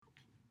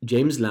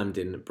James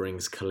Lamdin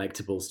brings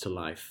collectibles to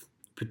life,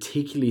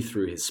 particularly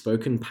through his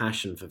spoken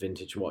passion for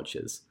vintage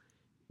watches.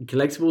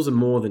 Collectibles are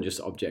more than just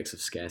objects of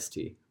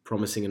scarcity,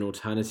 promising an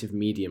alternative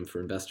medium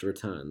for investor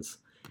returns.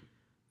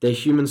 They're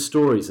human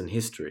stories and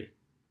history.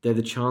 They're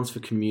the chance for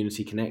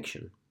community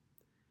connection.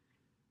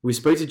 We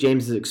spoke to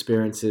James's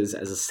experiences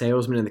as a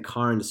salesman in the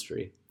car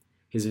industry,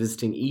 his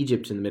visiting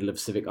Egypt in the middle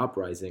of civic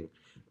uprising,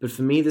 but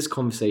for me this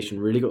conversation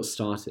really got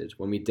started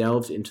when we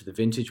delved into the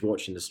vintage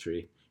watch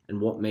industry and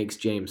what makes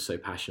James so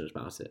passionate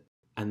about it.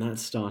 And that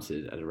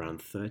started at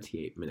around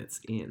 38 minutes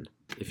in,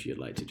 if you'd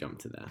like to jump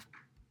to there.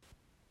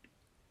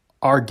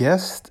 Our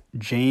guest,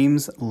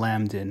 James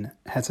Lamdin,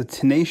 has a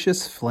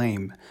tenacious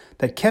flame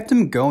that kept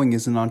him going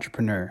as an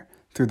entrepreneur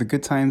through the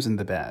good times and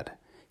the bad.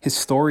 His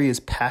story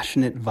is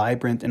passionate,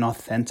 vibrant, and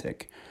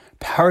authentic,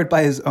 powered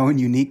by his own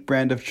unique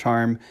brand of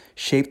charm,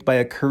 shaped by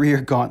a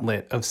career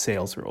gauntlet of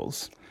sales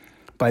roles.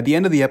 By the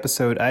end of the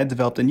episode, I had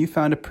developed a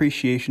newfound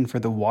appreciation for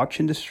the watch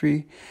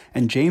industry,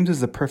 and James is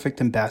the perfect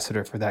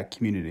ambassador for that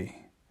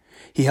community.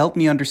 He helped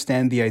me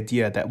understand the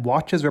idea that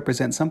watches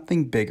represent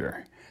something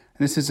bigger.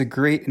 And this is a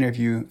great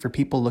interview for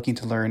people looking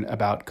to learn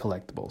about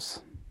collectibles.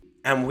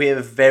 And we're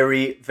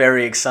very,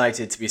 very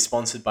excited to be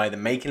sponsored by the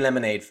Making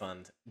Lemonade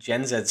Fund,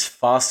 Gen Z's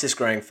fastest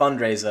growing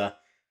fundraiser,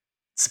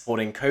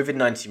 supporting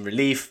COVID-19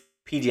 relief,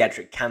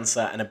 pediatric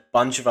cancer, and a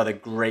bunch of other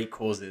great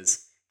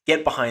causes.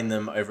 Get behind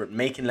them over at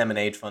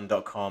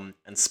makinglemonadefund.com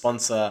and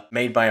sponsor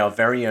Made by our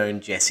very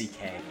own Jesse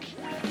K.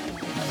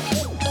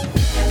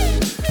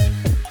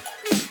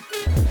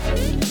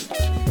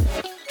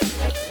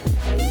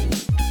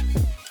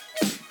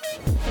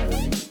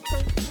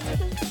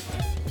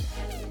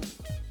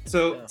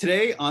 So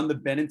today on the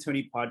Ben and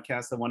Tony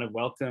podcast, I want to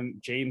welcome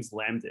James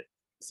Lamdin.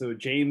 So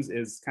James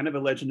is kind of a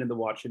legend in the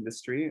watch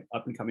industry,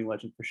 up and coming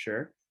legend for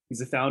sure. He's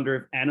the founder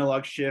of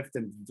Analog Shift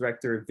and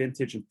director of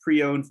Vintage and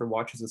Pre-Owned for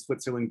Watches of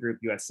Switzerland Group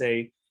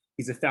USA.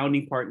 He's a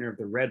founding partner of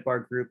the Red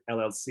Bar Group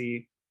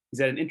LLC. He's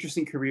had an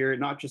interesting career,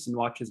 not just in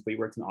watches, but he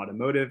worked in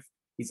automotive.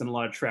 He's done a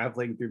lot of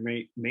traveling through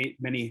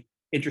many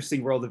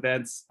interesting world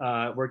events,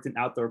 worked in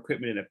outdoor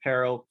equipment and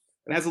apparel,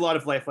 and has a lot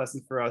of life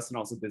lessons for us and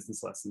also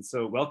business lessons.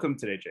 So welcome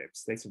today,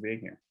 James. Thanks for being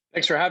here.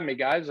 Thanks for having me,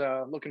 guys.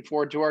 Looking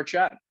forward to our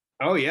chat.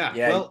 Oh, yeah.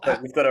 Yeah, well,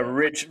 we've got a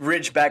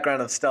rich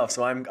background of stuff,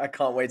 so I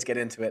can't wait to get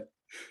into it.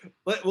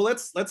 Well,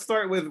 let's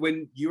start with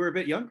when you were a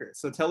bit younger.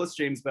 So tell us,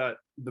 James, about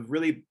the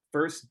really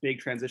first big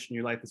transition in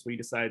your life is when you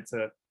decided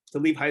to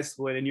leave high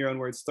school and, in your own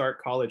words,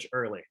 start college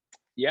early.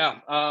 Yeah.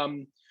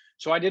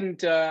 So I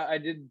did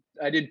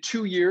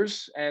 2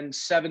 years and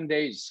 7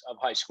 days of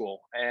high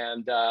school,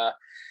 and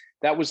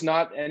that was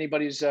not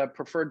anybody's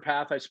preferred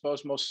path, I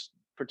suppose, most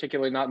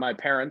particularly not my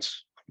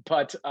parents.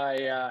 But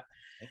I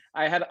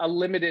had a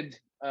limited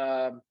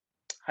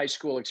high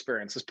school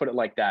experience. Let's put it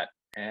like that.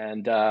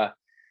 And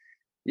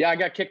I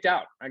got kicked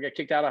out. I got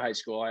kicked out of high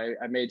school.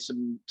 I made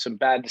some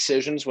bad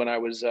decisions when I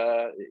was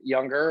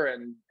younger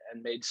and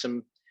made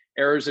some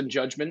errors in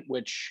judgment,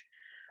 which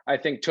I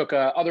think took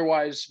a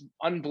otherwise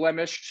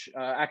unblemished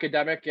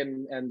academic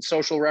and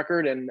social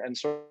record and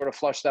sort of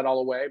flushed that all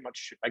away,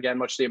 much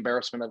to the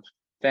embarrassment of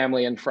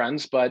family and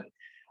friends, but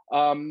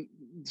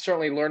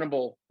certainly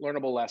learnable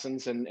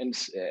lessons. And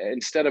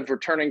instead of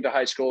returning to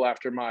high school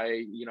after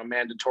my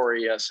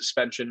mandatory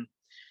suspension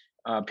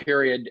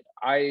period,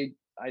 I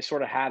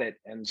sort of had it,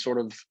 and sort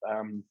of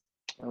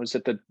I was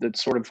at the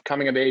sort of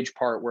coming of age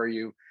part where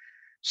you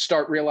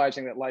start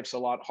realizing that life's a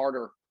lot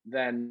harder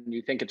than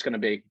you think it's going to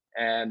be.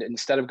 And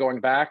instead of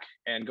going back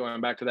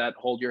to that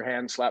hold your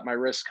hand, slap my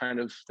wrist kind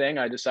of thing,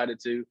 I decided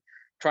to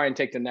try and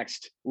take the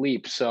next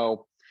leap.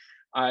 So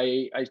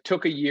I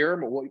took a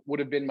year, what would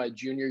have been my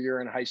junior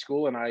year in high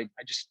school, and I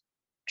just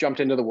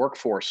jumped into the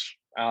workforce.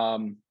 I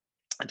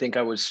think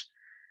I was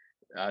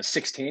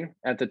 16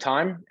 at the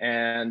time,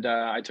 and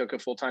I took a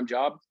full-time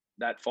job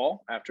that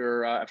fall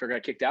after I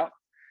got kicked out,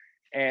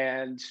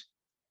 and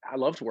I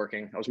loved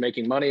working. I was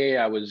making money.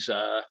 I was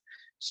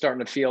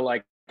starting to feel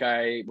like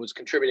I was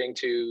contributing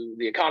to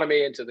the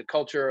economy and to the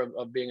culture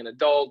of being an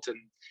adult. And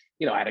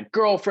I had a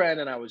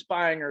girlfriend, and I was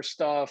buying her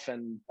stuff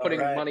and putting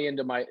money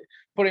into my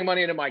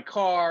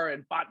car,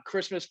 and bought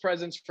Christmas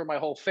presents for my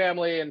whole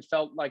family, and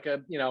felt like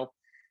a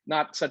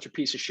not such a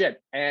piece of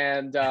shit.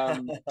 And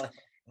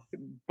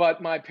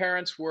but my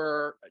parents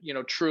were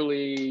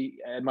truly,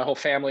 and my whole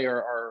family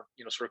are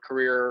sort of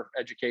career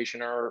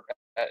education or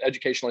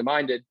educationally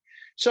minded.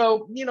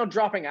 So,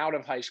 dropping out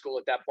of high school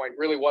at that point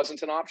really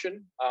wasn't an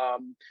option.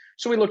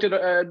 So we looked at,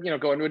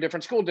 going to a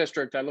different school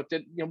district. I looked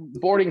at,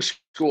 boarding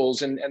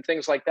schools and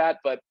things like that.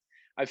 But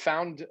I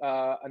found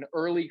an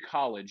early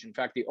college, in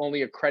fact, the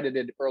only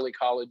accredited early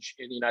college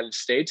in the United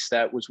States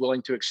that was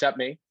willing to accept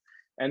me.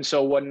 And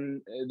so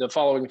when the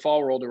following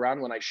fall rolled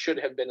around, when I should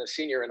have been a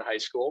senior in high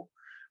school,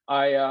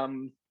 I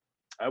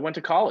went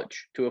to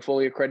college to a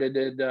fully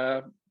accredited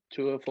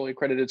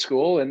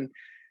school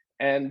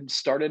and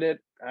started it.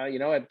 I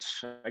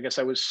guess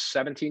I was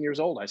 17 years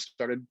old. I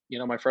started,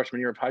 my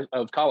freshman year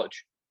of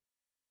college.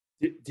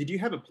 Did you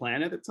have a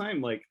plan at the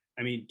time? Like,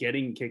 I mean,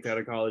 getting kicked out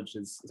of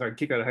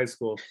high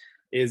school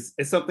is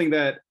something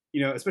that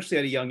especially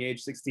at a young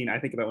age, 16, I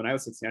think about when I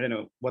was 16, I didn't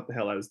know what the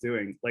hell I was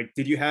doing. Like,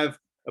 did you have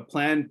a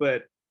plan,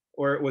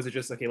 or was it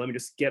just, okay, let me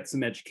just get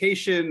some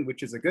education,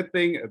 which is a good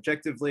thing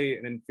objectively,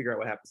 and then figure out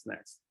what happens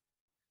next?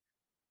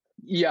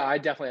 Yeah, I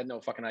definitely had no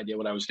fucking idea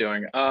what I was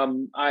doing.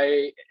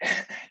 I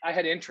I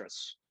had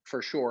interests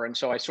for sure, and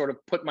so I sort of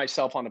put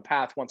myself on a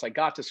path once I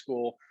got to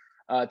school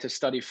to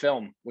study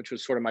film, which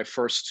was sort of my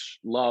first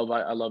love.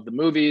 I love the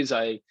movies.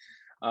 I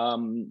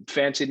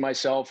fancied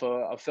myself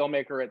a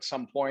filmmaker at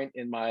some point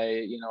in my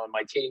in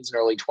my teens and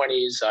early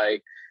 20s. I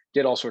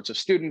did all sorts of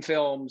student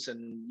films,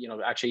 and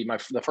actually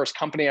the first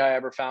company I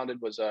ever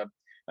founded was a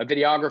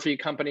videography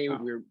company. Wow.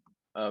 We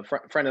were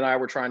friend and I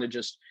were trying to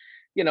just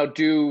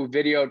do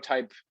video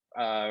type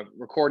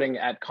recording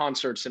at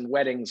concerts and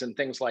weddings and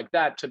things like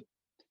that.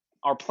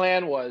 Our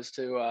plan was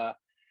to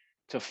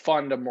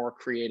fund a more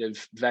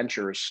creative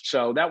ventures.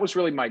 So that was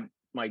really my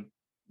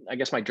I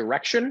guess my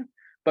direction.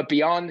 But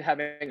beyond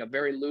having a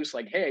very loose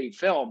like, hey,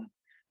 film,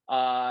 no,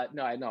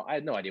 I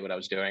had no idea what I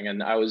was doing,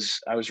 and I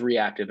was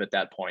reactive at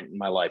that point in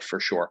my life for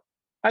sure.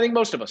 I think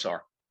most of us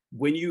are.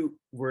 When you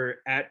were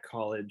at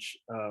college,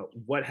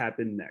 what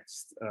happened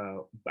next?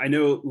 I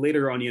know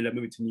later on you ended up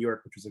moving to New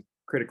York, which was a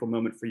critical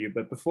moment for you.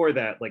 But before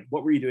that, like,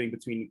 what were you doing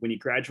between when you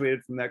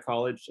graduated from that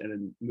college and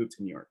then moved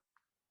to New York?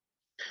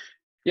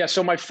 Yeah,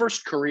 so my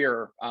first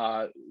career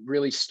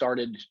really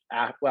started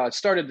it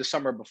started the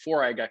summer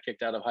before I got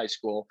kicked out of high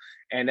school,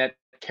 and that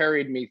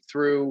carried me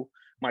through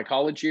my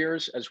college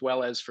years as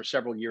well as for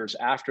several years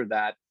after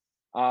that.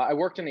 I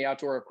worked in the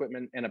outdoor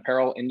equipment and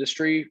apparel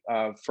industry,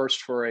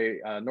 first for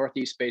a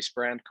Northeast-based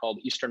brand called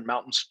Eastern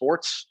Mountain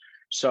Sports.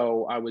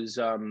 So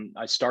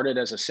I started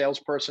as a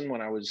salesperson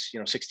when I was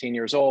 16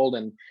 years old,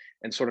 and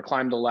sort of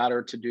climbed the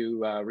ladder to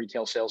do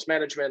retail sales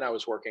management. I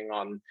was working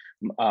on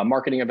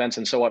marketing events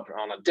and so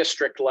on a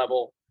district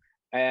level.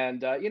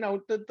 And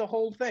the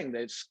whole thing,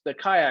 there's the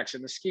kayaks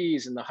and the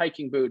skis and the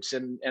hiking boots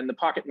and the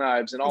pocket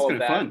knives and That's all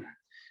kind of of that. fun.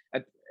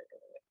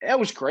 It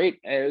was great.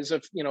 It was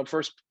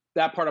first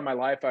that part of my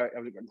life. I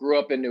grew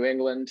up in New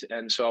England,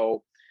 and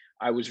so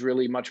I was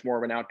really much more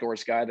of an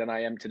outdoors guy than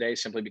I am today,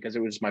 simply because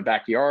it was my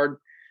backyard.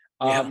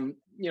 Yeah.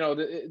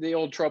 The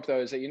old trope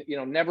though is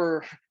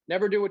that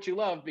never do what you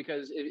love,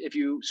 because if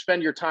you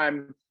spend your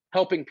time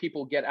helping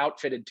people get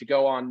outfitted to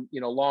go on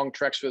long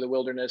treks through the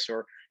wilderness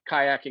or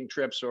kayaking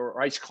trips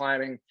or ice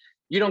climbing,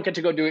 you don't get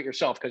to go do it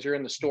yourself because you're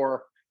in the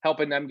store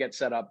helping them get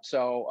set up.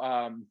 So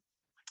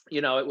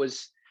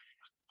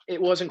it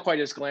wasn't quite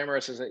as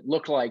glamorous as it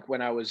looked like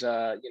when I was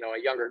a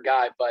younger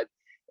guy, but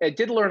I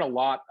did learn a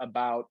lot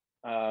about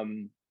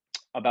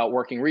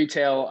working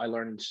retail. I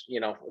learned,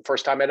 the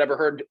first time I'd ever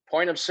heard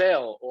point of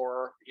sale,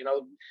 or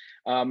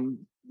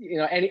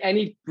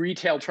any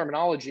retail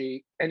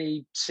terminology,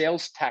 any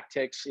sales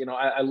tactics.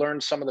 I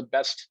learned some of the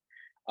best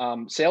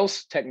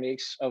sales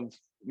techniques of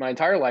my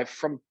entire life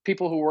from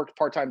people who worked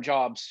part-time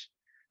jobs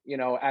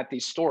at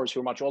these stores,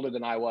 who were much older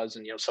than I was.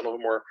 And some of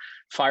them were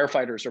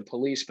firefighters or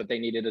police, but they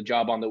needed a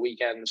job on the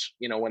weekends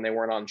when they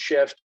weren't on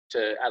shift,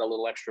 to add a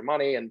little extra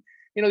money. And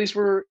these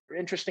were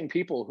interesting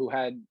people who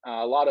had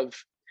a lot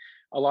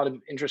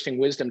of interesting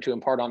wisdom to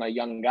impart on a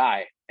young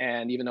guy.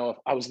 And even though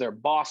I was their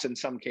boss in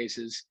some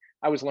cases,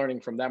 I was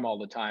learning from them all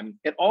the time.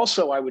 It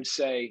also, I would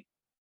say,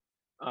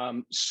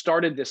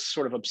 started this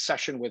sort of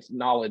obsession with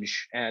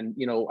knowledge. And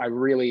there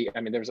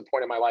was a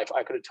point in my life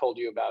I could have told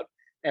you about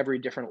every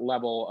different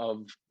level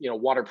of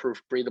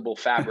waterproof breathable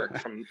fabric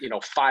from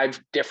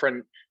 5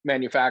 different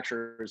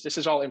manufacturers. This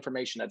is all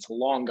information that's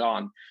long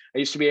gone. I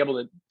used to be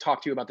able to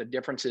talk to you about the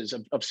differences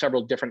of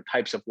several different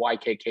types of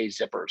YKK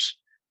zippers,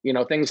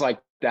 things like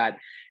that.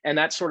 And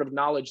that sort of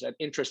knowledge, that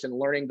interest in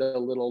learning the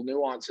little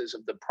nuances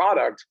of the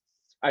product,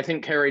 I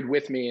think carried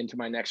with me into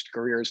my next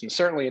careers, and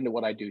certainly into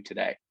what I do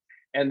today.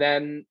 And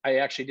then I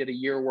actually did a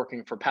year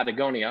working for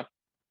Patagonia,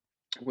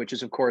 which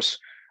is, of course,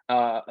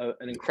 an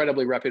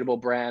incredibly reputable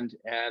brand.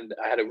 And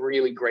I had a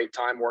really great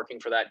time working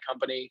for that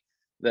company.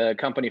 The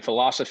company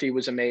philosophy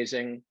was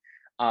amazing.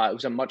 It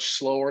was a much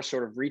slower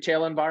sort of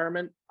retail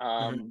environment.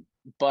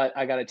 But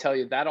I got to tell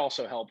you, that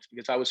also helped,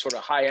 because I was sort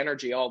of high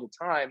energy all the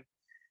time.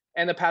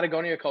 And the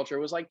Patagonia culture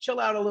was like, chill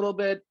out a little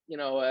bit.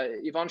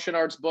 Yvon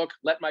Chouinard's book,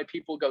 Let My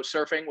People Go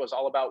Surfing, was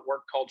all about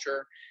work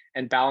culture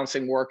and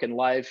balancing work and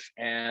life.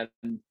 And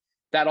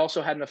that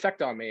also had an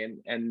effect on me,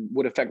 and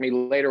would affect me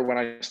later when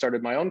I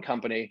started my own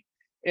company.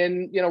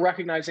 And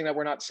recognizing that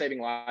we're not saving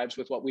lives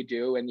with what we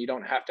do, and you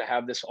don't have to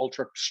have this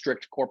ultra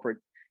strict corporate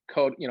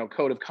code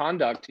of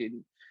conduct. As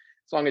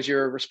long as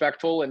you're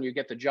respectful and you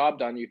get the job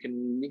done, you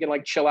can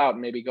like chill out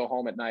and maybe go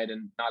home at night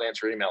and not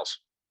answer emails.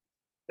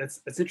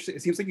 That's interesting.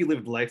 It seems like you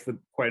lived life with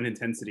quite an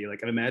intensity.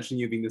 Like, I imagine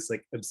you being this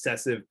like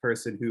obsessive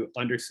person who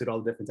understood all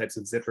the different types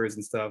of zippers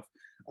and stuff.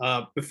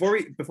 Before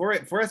I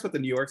ask about the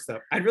New York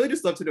stuff, I'd really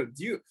just love to know,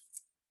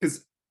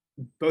 because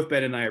both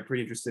Ben and I are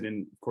pretty interested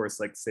in, of course,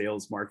 like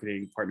sales,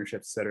 marketing,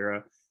 partnerships,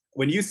 etc.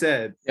 When you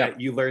said that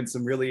you learned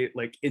some really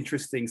like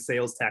interesting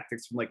sales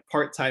tactics from like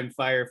part-time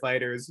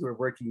firefighters who are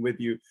working with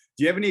you,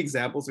 do you have any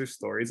examples or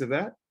stories of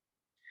that?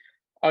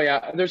 Oh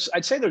yeah,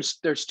 I'd say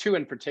there's 2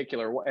 in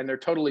particular, and they're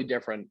totally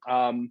different.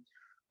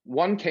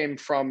 One came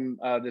from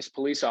this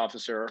police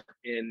officer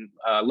in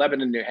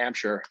Lebanon, New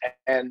Hampshire,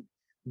 and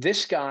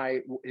this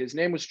guy, his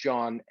name was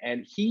John,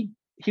 and he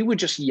would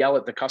just yell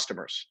at the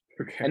customers,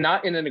 and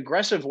not in an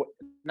aggressive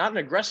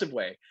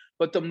way,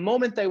 but the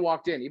moment they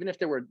walked in, even if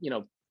they were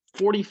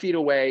 40 feet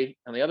away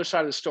on the other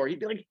side of the store, he'd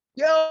be like,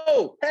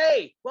 "Yo,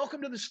 hey,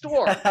 welcome to the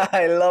store."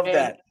 I love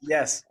that.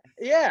 Yes.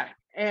 Yeah,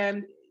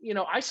 and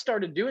I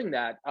started doing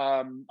that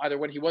either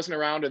when he wasn't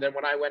around, or then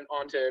when I went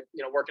on to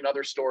work in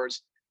other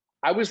stores.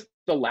 I was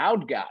the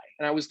loud guy,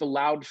 and I was the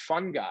loud,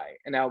 fun guy.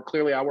 And now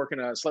clearly I work in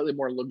a slightly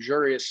more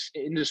luxurious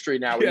industry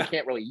now, where you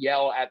can't really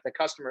yell at the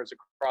customers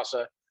across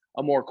a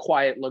more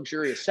quiet,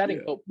 luxurious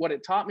setting. But what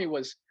it taught me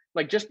was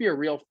like, just be a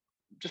real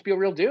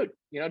dude,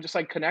 just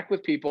like connect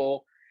with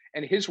people.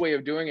 And his way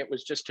of doing it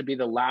was just to be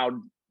the loud,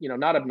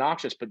 not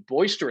obnoxious, but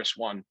boisterous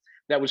one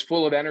that was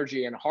full of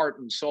energy and heart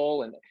and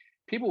soul. And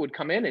people would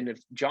come in, and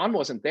if John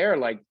wasn't there,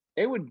 like,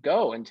 they would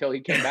go until he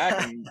came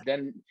back. And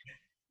then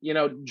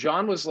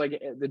John was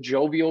like the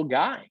jovial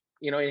guy.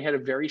 He had a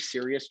very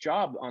serious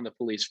job on the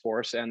police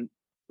force, and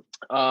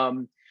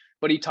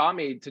but he taught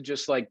me to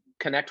just like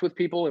connect with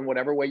people in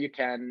whatever way you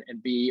can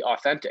and be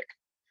authentic.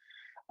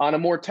 On a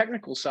more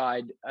technical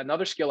side,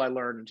 another skill I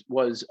learned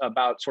was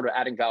about sort of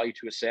adding value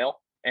to a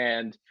sale.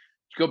 And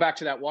to go back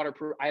to that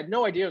waterproof, I had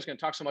no idea I was going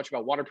to talk so much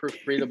about waterproof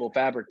breathable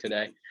fabric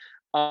today.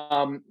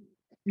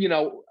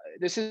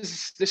 This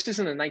is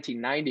in the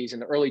 1990s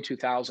and the early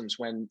 2000s,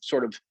 when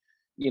sort of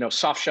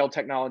soft shell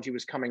technology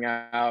was coming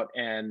out,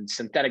 and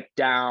synthetic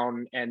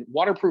down and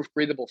waterproof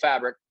breathable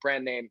fabric,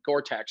 brand name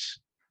Gore-Tex,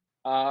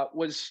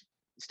 was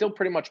still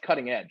pretty much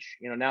cutting edge.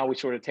 Now we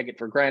sort of take it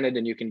for granted,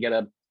 and you can get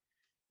a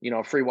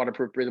free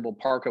waterproof breathable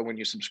parka when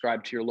you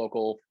subscribe to your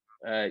local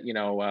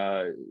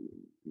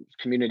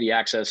community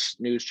access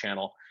news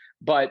channel.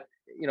 But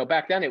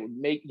back then, it would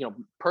make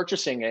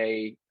purchasing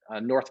a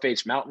North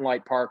Face Mountain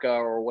Light parka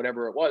or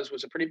whatever it was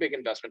a pretty big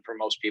investment for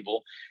most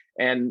people,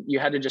 and you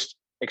had to just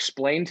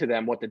explain to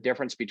them what the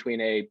difference between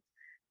a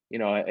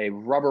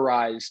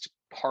rubberized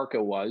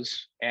parka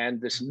was, and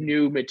this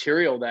new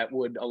material that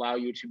would allow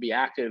you to be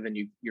active, and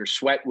your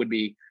sweat would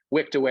be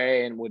wicked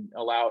away and would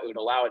allow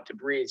it to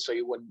breathe, so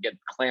you wouldn't get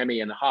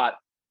clammy and hot.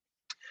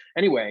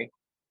 Anyway,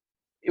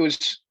 it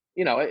was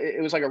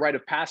it was like a rite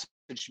of passage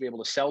to be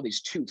able to sell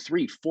these $200,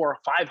 $300, $400,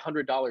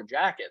 $500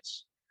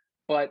 jackets.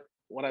 But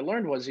what I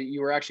learned was that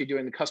you were actually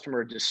doing the customer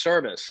a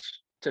disservice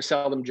to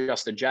sell them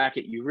just the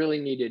jacket. You really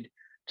needed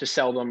to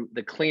sell them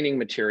the cleaning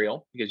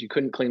material, because you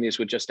couldn't clean these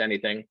with just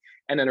anything,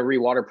 and then a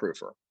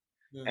re-waterproofer.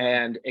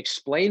 And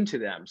explain to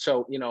them.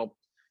 So,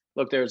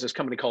 look, there's this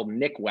company called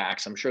Nick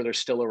Wax. I'm sure they're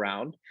still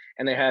around,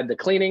 and they had the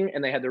cleaning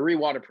and they had the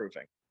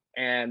re-waterproofing.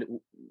 And,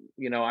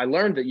 I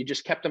learned that you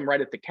just kept them right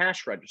at the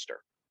cash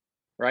register,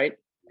 right?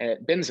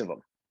 Bins of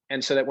them.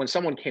 And so that when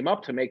someone came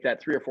up to make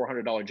that $300 or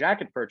 $400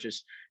 jacket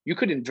purchase, you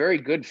could, in very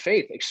good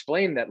faith,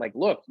 explain that, like,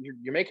 look,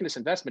 you're making this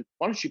investment.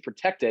 Why don't you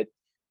protect it?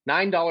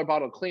 $9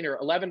 bottle cleaner,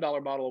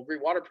 $11 bottle of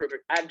re-waterproofing,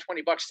 add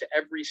 $20 to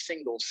every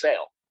single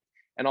sale.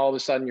 And all of a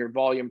sudden your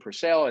volume per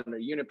sale and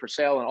the unit per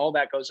sale and all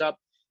that goes up.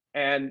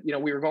 And,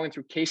 we were going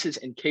through cases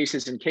and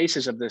cases and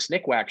cases of this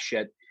Nick Wax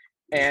shit.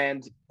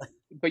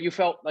 But you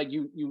felt like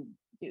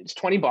it's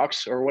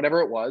 $20 or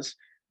whatever it was,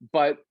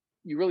 but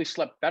you really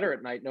slept better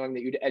at night knowing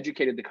that you'd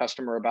educated the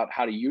customer about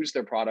how to use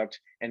their product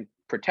and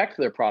protect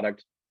their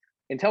product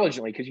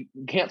intelligently, because you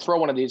can't throw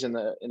one of these in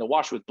the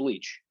wash with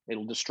bleach.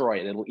 It'll destroy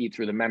it. It'll eat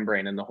through the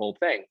membrane and the whole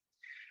thing.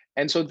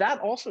 And so that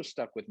also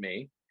stuck with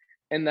me,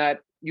 in that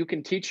you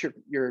can teach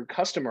your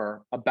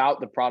customer about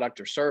the product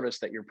or service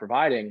that you're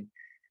providing,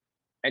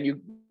 and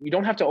you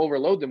don't have to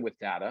overload them with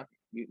data.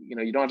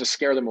 You don't have to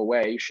scare them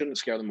away. You shouldn't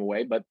scare them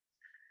away. But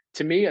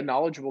to me, a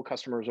knowledgeable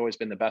customer has always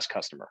been the best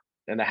customer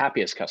and the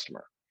happiest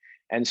customer.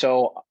 And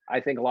so I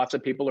think lots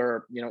of people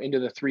are, into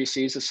the 3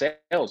 C's of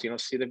sales,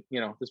 see the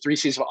 3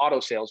 C's of auto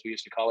sales, we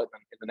used to call it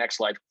in the next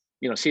life,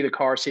 see the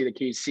car, see the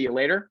keys, see you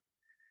later.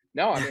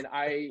 No, I mean,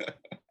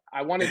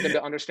 I wanted them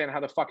to understand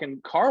how the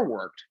fucking car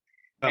worked.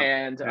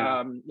 And,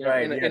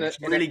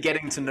 really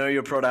getting to know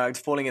your product,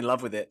 falling in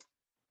love with it.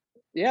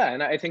 Yeah.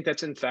 And I think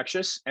that's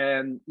infectious.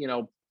 And,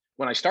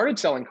 when I started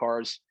selling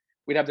cars,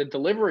 we'd have the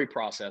delivery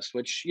process,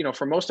 which,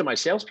 for most of my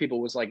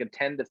salespeople was like a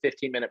 10 to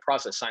 15 minute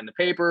process. Sign the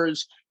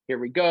papers. Here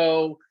we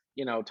go.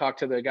 Talk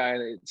to the guy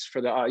that's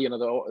for the,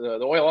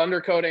 the oil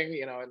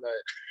undercoating, and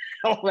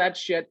all that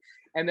shit.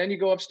 And then you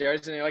go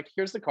upstairs and you're like,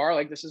 here's the car.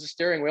 Like, this is a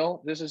steering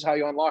wheel. This is how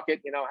you unlock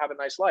it. Have a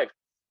nice life.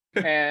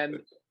 And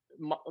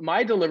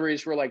my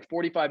deliveries were like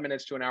 45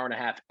 minutes to an hour and a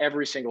half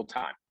every single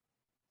time.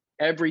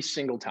 And,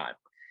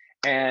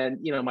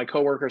 my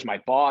coworkers,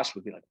 my boss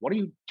would be like, what are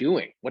you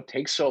doing? What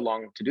takes so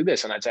long to do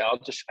this? And I'd say,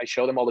 I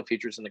show them all the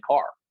features in the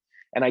car.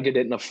 And I did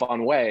it in a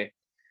fun way.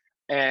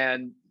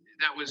 And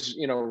that was,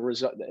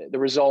 the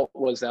result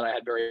was that I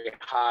had very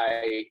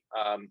high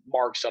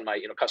marks on my,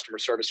 customer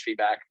service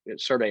feedback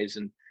surveys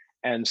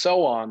and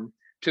so on,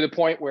 to the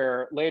point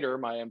where later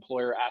my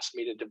employer asked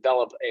me to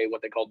develop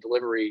what they call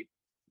delivery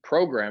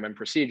program and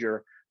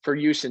procedure for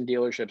use in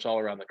dealerships all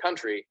around the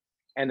country.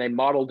 and they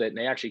modeled it, and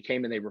they actually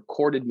came and they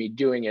recorded me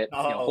doing it.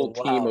 A whole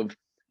team of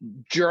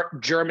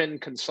German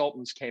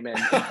consultants came in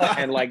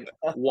and like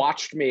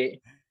watched me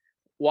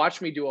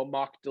do a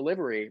mock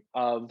delivery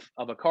of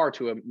a car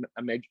to an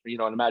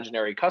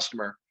imaginary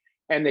customer,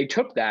 and they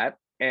took that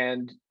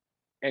and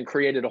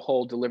created a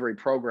whole delivery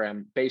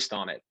program based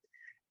on it.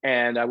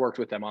 And I worked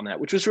with them on that,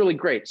 which was really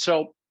great.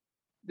 So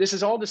this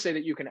is all to say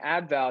that you can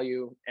add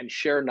value and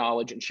share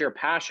knowledge and share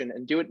passion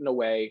and do it in a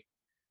way,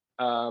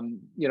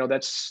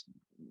 that's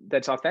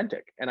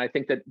authentic. And I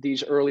think that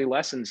these early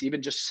lessons,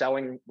 even just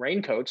selling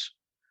raincoats,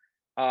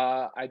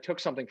 I took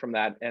something from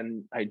that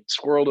and I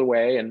squirreled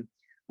away. And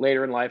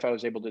later in life, I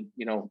was able to,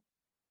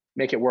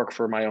 make it work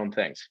for my own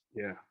things.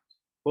 Yeah.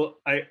 Well,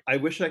 I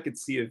wish I could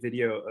see a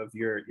video of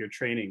your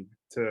training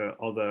to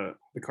all the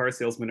car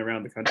salesmen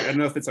around the country. I don't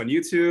know if it's on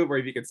YouTube or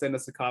if you could send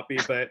us a copy,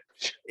 but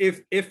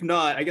if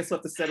not, I guess we'll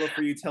have to settle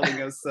for you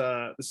telling us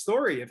the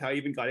story of how you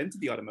even got into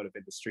the automotive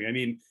industry. I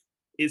mean,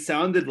 it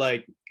sounded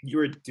like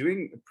you're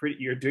doing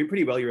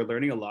pretty well. You're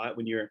learning a lot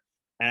when you're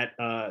at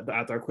the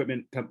outdoor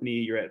equipment company.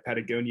 You're at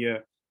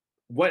Patagonia.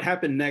 What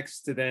happened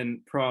next to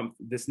then prompt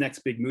this next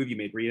big move you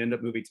made, where you end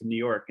up moving to New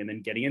York and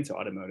then getting into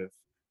automotive?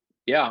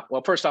 Yeah.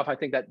 Well, first off, I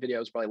think that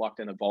video is probably locked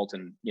in a vault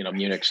in,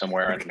 Munich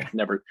somewhere and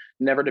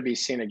never to be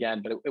seen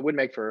again, but it would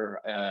make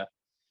for,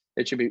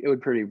 it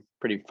would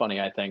pretty funny,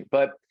 I think.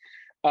 But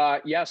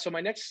yeah, so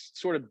my next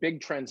sort of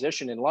big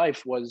transition in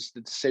life was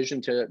the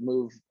decision to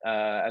move,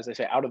 as I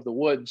say, out of the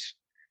woods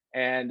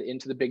and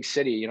into the big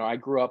city. I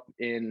grew up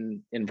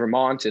in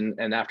Vermont,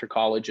 and after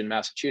college in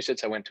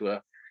Massachusetts, I went to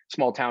a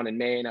small town in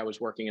Maine. I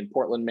was working in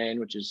Portland, Maine,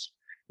 which is,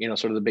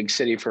 sort of the big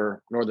city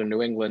for northern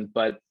New England.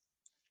 But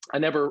I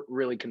never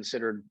really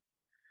considered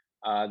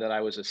that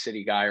I was a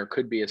city guy or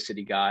could be a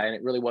city guy. And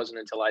it really wasn't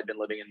until I'd been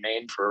living in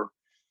Maine for,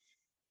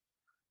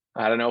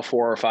 I don't know,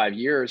 4 or 5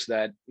 years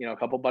that, a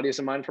couple of buddies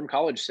of mine from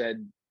college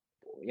said,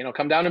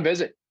 come down and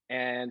visit.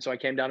 And so I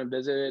came down and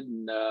visited,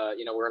 and,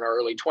 we're in our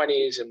early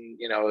 20s, and,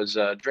 I was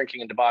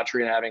drinking and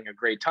debauchery and having a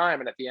great time.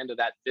 And at the end of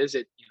that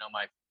visit,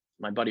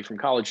 my buddy from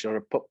college sort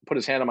of put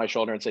his hand on my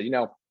shoulder and said,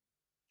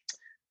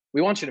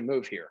 we want you to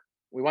move here.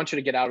 We want you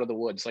to get out of the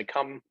woods. Like,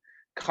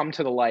 come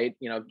to the light,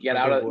 get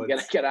out of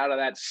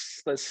that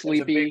the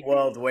sleepy. There's a big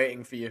world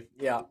waiting for you.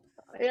 Yeah.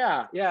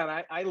 Yeah.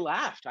 And I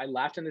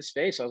laughed in his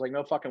face. I was like,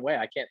 no fucking way.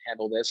 I can't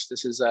handle this.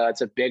 This is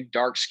it's a big,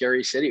 dark,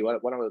 scary city.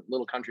 What am a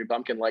little country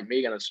bumpkin like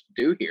me going to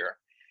do here?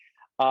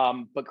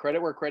 But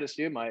credit where credit's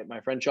due. My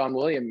friend John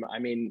William, I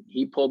mean,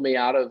 he pulled me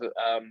out of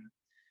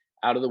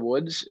the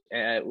woods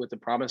with the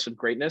promise of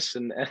greatness,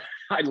 and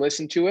I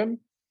listened to him.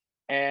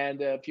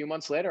 And a few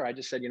months later, I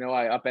just said,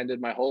 I upended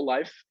my whole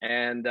life,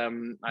 and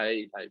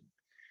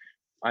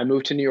I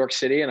moved to New York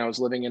City, and I was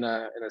living in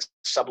a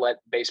sublet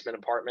basement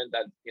apartment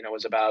that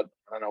was about,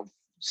 I don't know,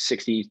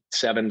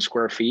 67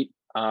 square feet,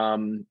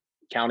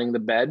 counting the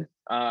bed,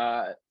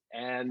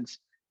 and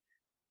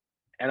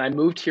I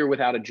moved here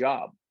without a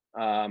job,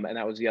 and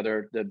that was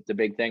the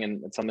big thing,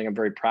 and it's something I'm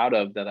very proud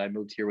of, that I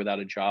moved here without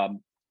a job,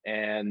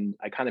 and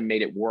I kind of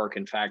made it work.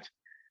 In fact,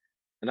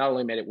 I not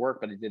only made it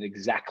work, but I did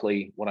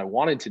exactly what I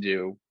wanted to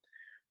do,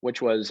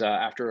 which was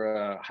after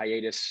a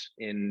hiatus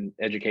in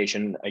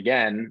education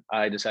again,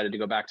 I decided to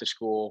go back to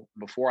school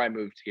before I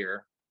moved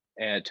here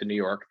to New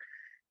York.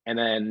 And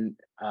then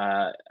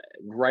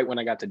right when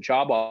I got the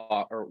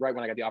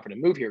offer to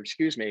move here,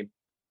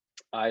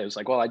 I was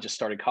like, well, I just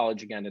started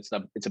college again. It's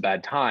a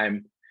bad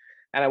time.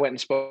 And I went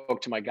and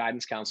spoke to my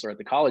guidance counselor at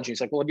the college. And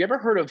he's like, well, have you ever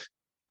heard of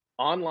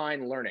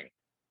online learning?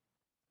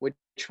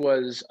 Which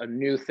was a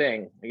new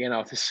thing.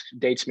 This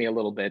dates me a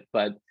little bit,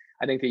 but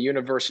I think the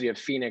University of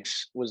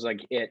Phoenix was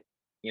like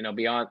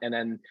beyond.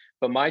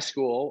 But my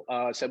school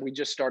said, we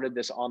just started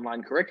this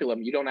online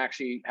curriculum. You don't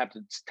actually have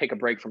to take a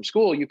break from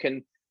school. You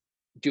can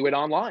do it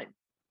online.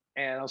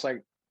 And I was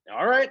like,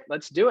 all right,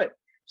 let's do it.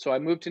 So I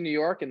moved to New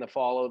York in the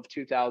fall of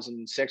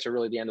 2006, or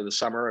really the end of the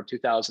summer of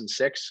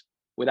 2006,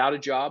 without a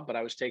job, but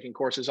I was taking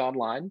courses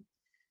online.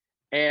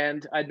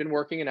 And I'd been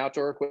working in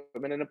outdoor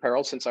equipment and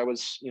apparel since I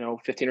was,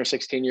 15 or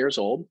 16 years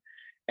old,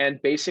 and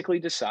basically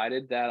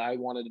decided that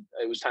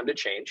it was time to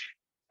change.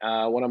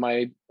 One of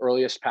my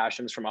earliest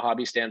passions from a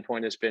hobby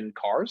standpoint has been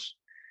cars.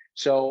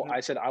 So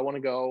I said, I want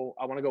to go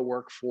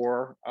work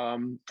for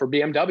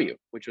BMW,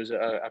 which was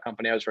a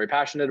company I was very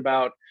passionate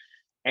about.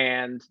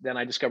 And then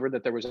I discovered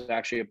that there was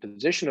actually a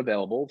position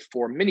available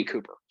for Mini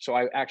Cooper. So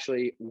I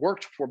actually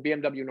worked for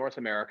BMW North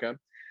America,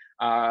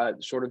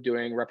 sort of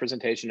doing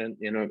representation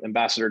and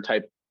ambassador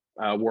type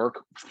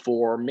work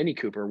for Mini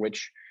Cooper,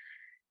 which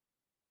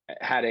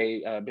had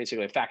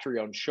basically a factory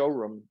owned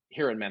showroom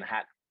here in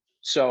Manhattan.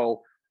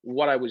 So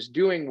what I was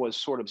doing was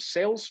sort of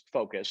sales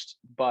focused,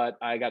 but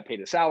I got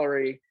paid a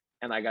salary,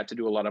 and I got to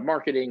do a lot of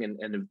marketing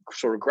and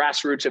sort of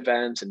grassroots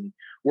events and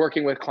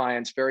working with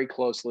clients very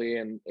closely.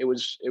 And it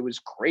was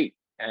great.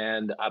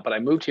 And, but I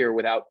moved here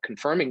without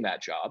confirming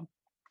that job.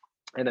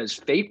 And as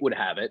fate would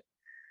have it,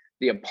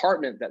 the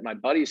apartment that my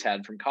buddies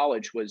had from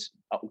college was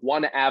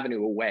 1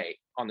 avenue away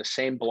on the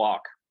same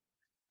block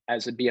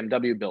as a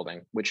BMW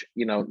building, which,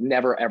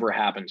 never ever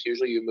happens.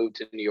 Usually you move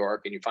to New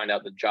York and you find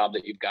out the job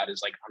that you've got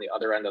is like on the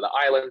other end of the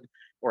island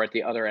or at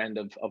the other end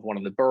of one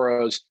of the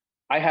boroughs.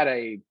 I had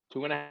a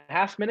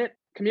 2.5 minute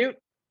commute.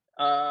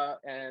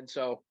 And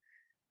so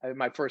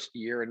my first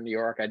year in New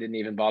York, I didn't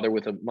even bother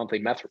with a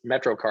monthly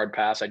Metro card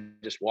pass. I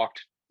just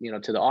walked,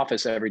 to the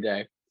office every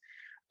day.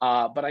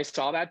 But I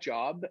saw that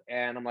job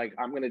and I'm like,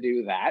 I'm going to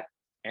do that.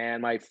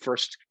 And my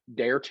first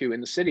day or two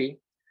in the city,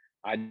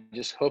 I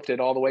just hooked it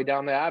all the way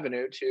down the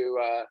avenue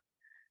to,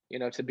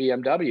 to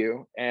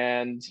BMW,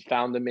 and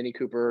found the Mini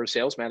Cooper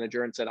sales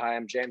manager and said, "Hi,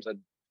 I'm James.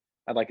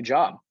 I'd like a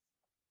job."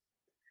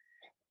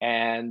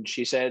 And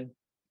she said,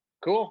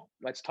 "Cool,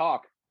 let's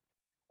talk."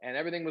 And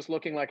everything was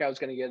looking like I was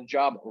going to get a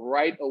job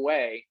right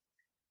away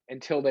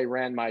until they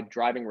ran my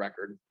driving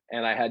record.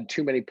 And I had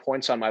too many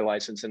points on my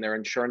license, and their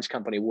insurance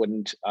company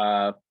wouldn't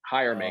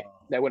hire me.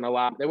 They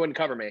wouldn't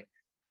cover me.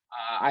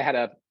 I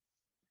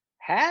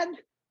had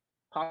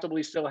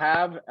possibly still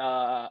have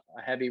a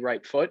heavy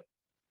right foot.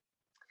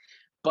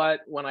 But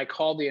when I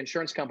called the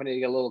insurance company to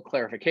get a little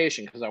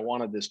clarification, because I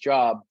wanted this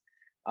job,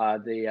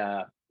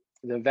 the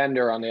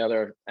vendor on the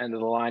other end of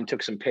the line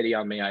took some pity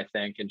on me, I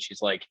think. And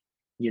she's like,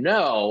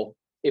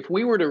 if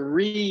we were to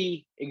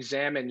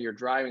re-examine your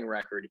driving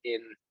record in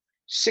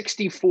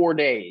 64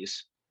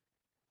 days,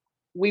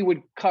 we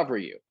would cover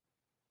you.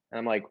 And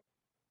I'm like,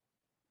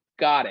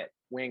 got it.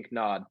 Wink,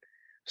 nod.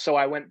 So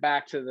I went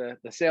back to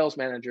the sales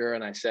manager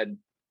and I said,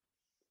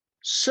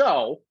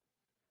 so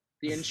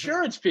the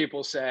insurance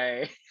people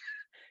say,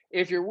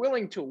 if you're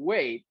willing to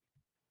wait,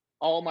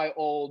 all my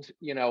old,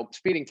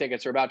 speeding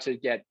tickets are about to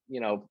get,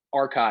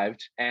 archived.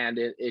 And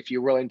if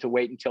you're willing to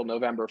wait until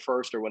November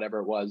 1st or whatever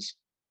it was,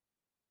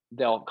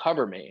 they'll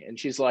cover me. And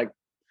she's like,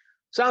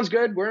 sounds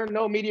good. We're in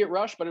no immediate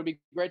rush, but it'd be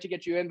great to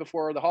get you in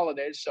before the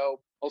holidays. So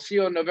I'll see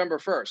you on November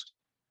 1st.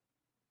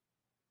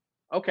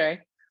 Okay.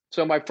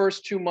 So my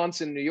first 2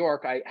 months in New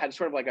York, I had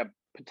sort of like a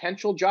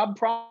potential job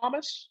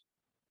promise,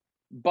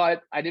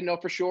 but I didn't know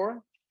for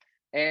sure.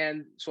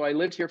 And so I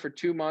lived here for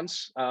 2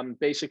 months,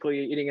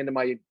 basically eating into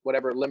my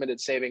whatever limited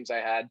savings I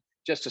had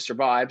just to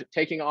survive,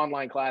 taking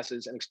online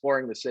classes and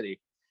exploring the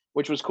city,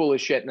 which was cool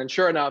as shit. And then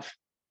sure enough,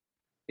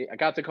 I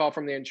got the call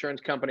from the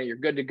insurance company. You're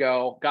good to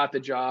go. Got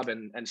the job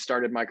and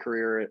started my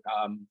career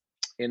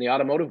in the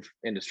automotive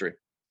industry.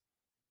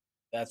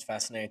 That's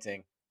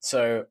fascinating.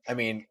 So, I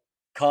mean,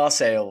 car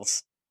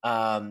sales,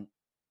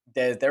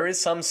 there is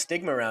some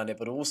stigma around it,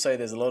 but also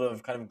there's a lot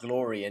of kind of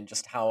glory in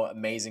just how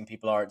amazing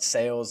people are at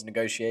sales,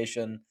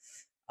 negotiation.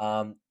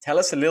 Tell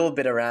us a little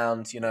bit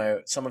around,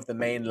 some of the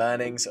main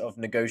learnings of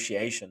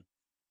negotiation.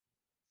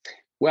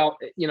 Well,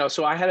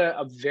 so I had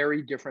a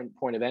very different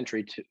point of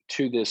entry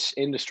to this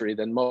industry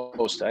than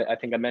most. I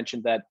think I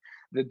mentioned that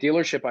the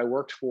dealership I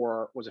worked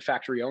for was a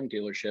factory-owned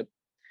dealership.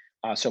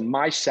 So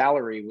my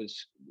salary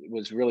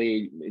was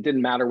really, it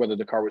didn't matter whether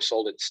the car was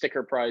sold at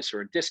sticker price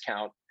or a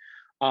discount.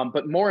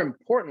 But more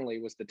importantly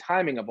was the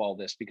timing of all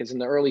this, because in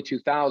the early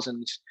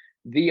 2000s,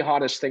 the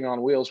hottest thing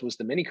on wheels was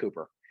the Mini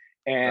Cooper,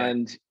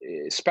 and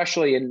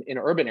especially in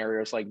urban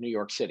areas like New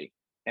York City.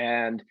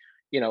 And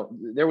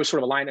there was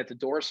sort of a line at the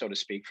door, so to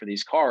speak, for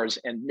these cars,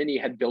 and Mini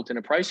had built in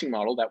a pricing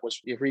model that was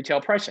retail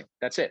pricing.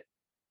 That's it.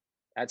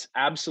 That's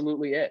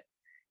absolutely it.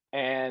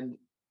 And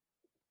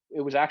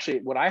it was actually,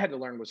 what I had to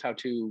learn was how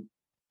to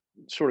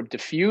sort of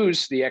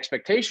diffuse the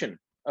expectation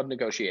of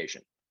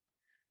negotiation.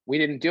 We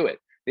didn't do it.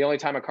 The only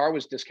time a car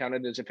was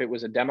discounted is if it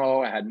was a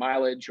demo, it had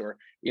mileage, or,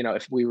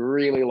 if we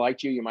really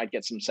liked you, you might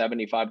get some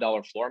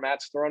 $75 floor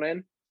mats thrown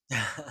in.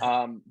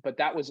 But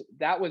that was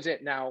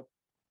it. Now,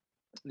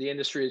 the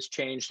industry has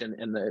changed,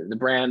 and the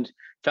brand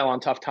fell on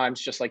tough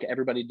times, just like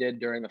everybody did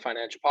during the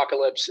financial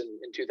apocalypse in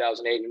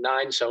 2008 and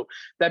 9. So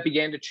that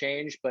began to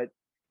change. But,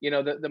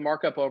 the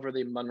markup over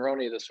the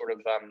Monroney, the sort of,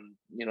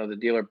 the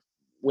dealer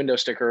window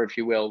sticker, if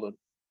you will,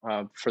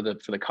 for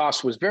the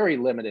cost was very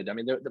limited. I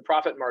mean, the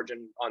profit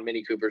margin on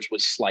Mini Coopers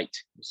was slight.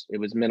 It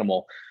was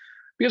minimal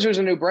because there's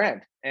a new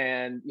brand,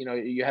 and,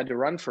 you had to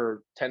run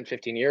for 10,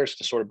 15 years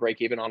to sort of break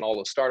even on all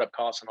the startup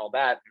costs and all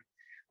that.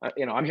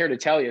 I'm here to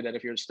tell you that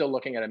if you're still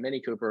looking at a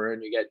Mini Cooper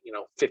and you get,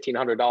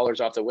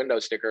 $1,500 off the window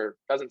sticker,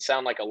 doesn't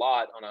sound like a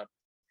lot on a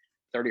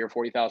 $30,000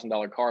 or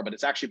 $40,000 car, but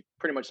it's actually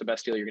pretty much the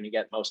best deal you're going to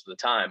get most of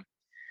the time.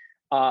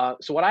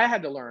 So what I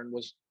had to learn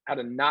was how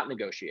to not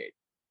negotiate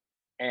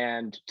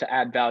and to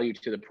add value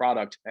to the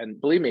product. And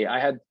believe me, I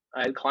had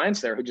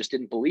clients there who just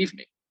didn't believe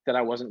me that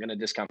I wasn't going to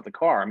discount the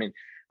car. I mean,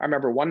 I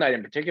remember one night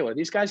in particular,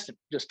 these guys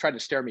just tried to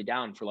stare me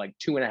down for like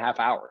 2.5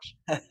 hours.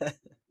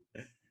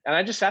 And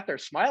I just sat there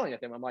smiling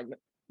at them. I'm like,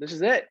 this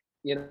is it,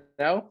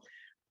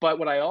 But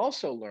what I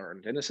also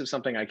learned, and this is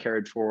something I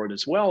carried forward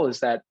as well, is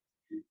that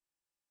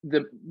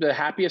the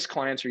happiest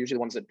clients are usually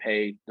the ones that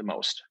pay the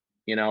most,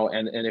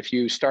 and if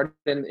you start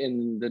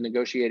in the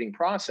negotiating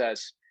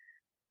process,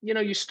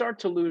 you start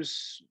to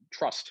lose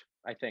trust,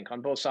 I think,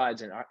 on both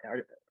sides. And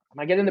am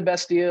I getting the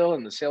best deal?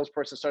 And the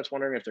salesperson starts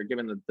wondering if they're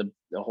giving the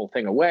whole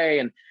thing away.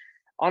 And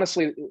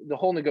honestly, the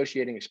whole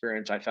negotiating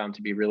experience I found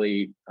to be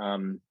really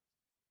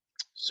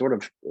sort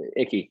of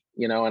icky,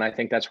 and I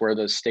think that's where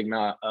the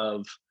stigma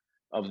of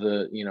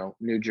the,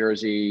 New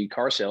Jersey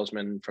car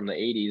salesman from the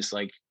 80s,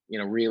 like,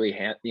 really,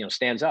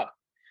 stands up.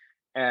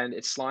 And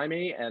it's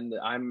slimy. And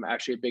I'm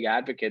actually a big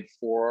advocate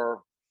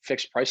for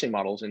fixed pricing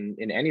models in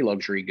any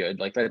luxury good.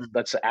 Like,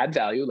 let's add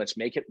value. Let's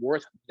make it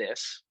worth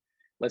this.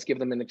 Let's give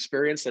them an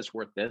experience that's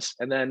worth this.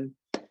 And then,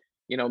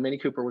 Mini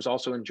Cooper was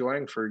also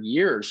enjoying for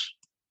years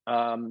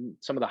some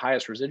of the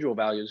highest residual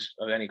values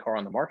of any car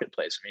on the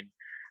marketplace. I mean,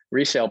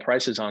 resale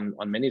prices on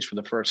Minis for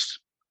the first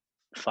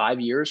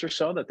 5 years or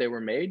so that they were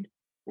made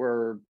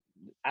were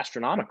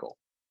astronomical.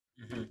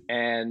 Mm-hmm.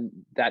 And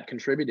that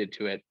contributed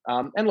to it.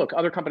 And look,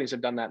 other companies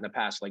have done that in the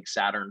past, like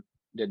Saturn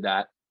did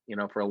that,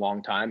 for a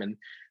long time. And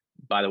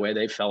by the way,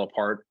 they fell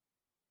apart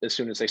as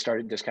soon as they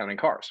started discounting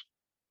cars.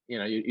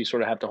 You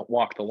sort of have to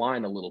walk the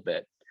line a little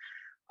bit.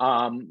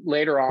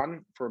 Later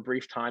on, for a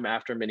brief time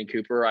after Mini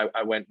Cooper,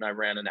 I went and I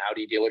ran an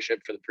Audi dealership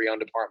for the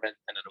pre-owned department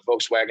and then a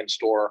Volkswagen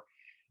store.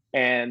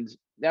 And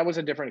that was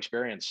a different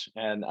experience.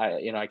 And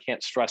I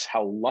can't stress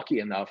how lucky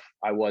enough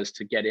I was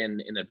to get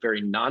in a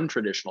very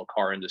non-traditional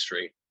car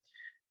industry,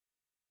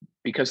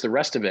 because the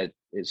rest of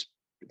it's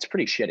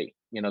pretty shitty.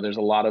 There's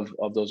a lot of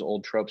those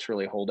old tropes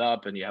really hold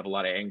up, and you have a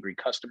lot of angry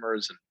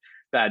customers and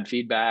bad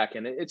feedback,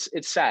 and it's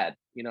sad,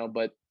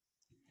 but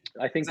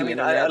I think a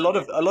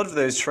lot of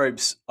those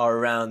tropes are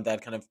around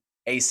that kind of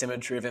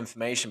asymmetry of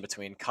information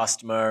between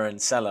customer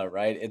and seller,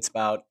 right? It's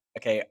about,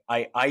 okay,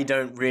 I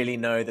don't really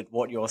know that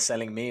what you're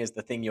selling me is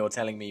the thing you're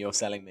telling me you're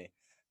selling me.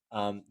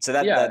 So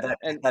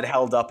that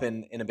held up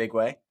in a big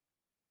way.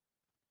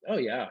 Oh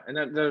yeah, and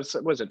then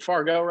was it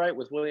Fargo, right,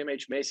 with William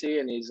H. Macy,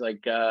 and he's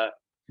like,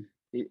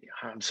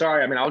 I'm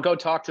sorry, I mean, I'll go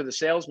talk to the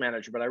sales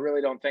manager, but I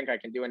really don't think I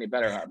can do any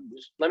better.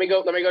 Let me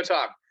go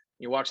talk.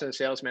 You walk to the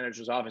sales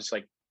manager's office,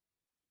 like,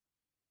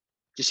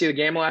 did you see the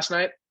game last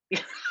night?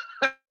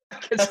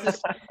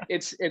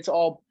 it's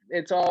all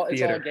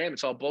a game.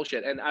 It's all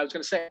bullshit. And I was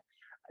going to say,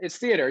 it's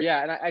theater,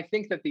 yeah. And I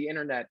think that the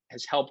internet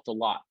has helped a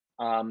lot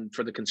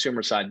for the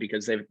consumer side,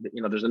 because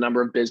there's a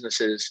number of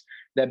businesses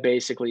that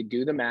basically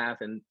do the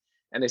math and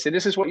they say,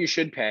 this is what you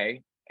should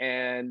pay.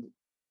 And,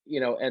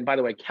 and by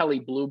the way, Kelley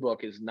Blue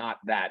Book is not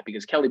that,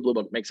 because Kelley Blue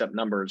Book makes up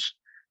numbers,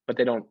 but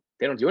they don't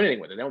do anything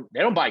with it. They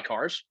don't buy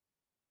cars.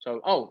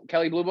 So,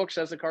 Kelley Blue Book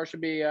says the car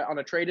should be on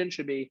a trade-in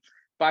should be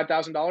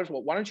 $5,000.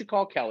 Well, why don't you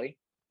call Kelley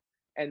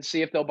and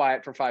see if they'll buy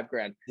it for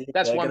 $5,000?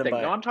 That's one thing.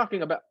 No, I'm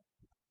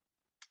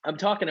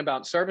talking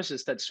about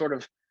services that sort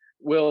of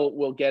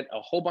will get a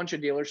whole bunch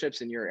of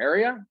dealerships in your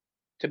area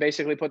to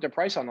basically put their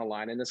price on the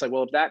line. And it's like,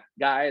 well, if that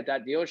guy at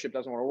that dealership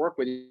doesn't want to work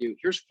with you,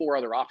 here's 4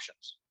 other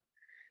options.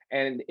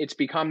 And it's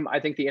become, I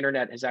think the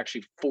internet has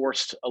actually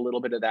forced a little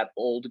bit of that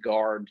old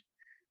guard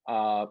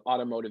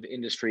automotive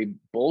industry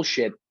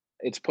bullshit.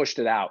 It's pushed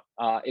it out.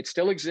 It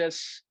still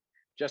exists.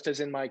 Just as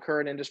in my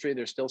current industry,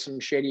 there's still some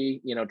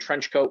shady,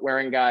 trench coat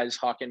wearing guys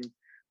hawking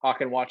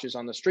watches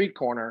on the street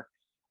corner.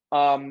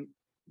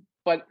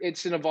 But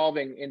it's an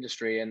evolving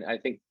industry, and I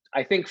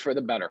think for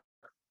the better.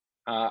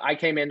 I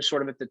came in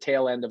sort of at the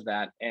tail end of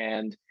that,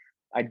 and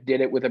I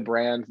did it with a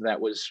brand that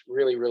was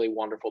really, really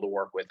wonderful to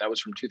work with. That was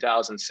from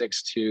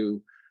 2006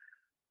 to,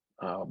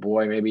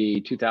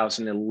 maybe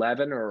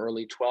 2011 or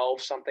early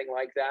 12, something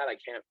like that. I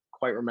can't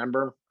quite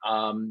remember.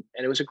 And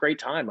it was a great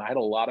time. I had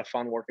a lot of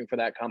fun working for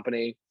that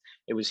company.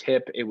 It was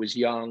hip. It was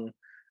young.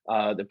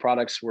 The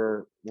products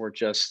were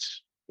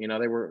just,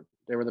 they were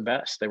the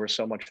best. They were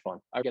so much fun.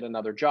 I get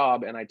another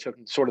job, and I took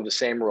sort of the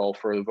same role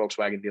for the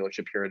Volkswagen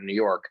dealership here in New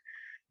York.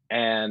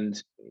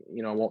 And,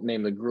 I won't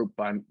name the group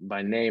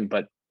by name,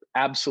 but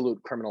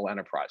absolute criminal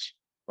enterprise.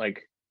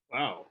 Like,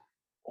 wow,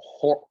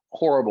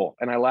 horrible.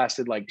 And I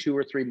lasted like 2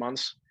 or 3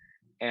 months,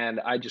 and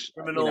I just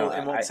criminal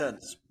in what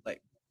sense?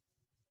 Like,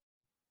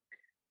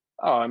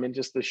 oh, I mean,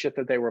 just the shit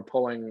that they were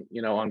pulling,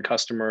 on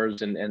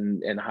customers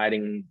and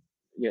hiding.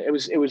 It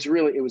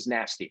was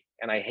nasty,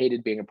 and I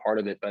hated being a part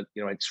of it. But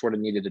I sort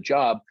of needed a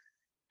job,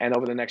 and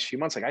over the next few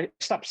months, like, I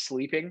stopped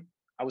sleeping.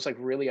 I was like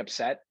really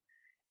upset,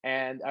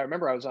 and I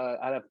remember I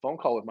had a phone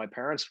call with my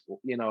parents,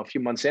 a few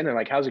months in, and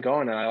like, how's it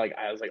going? And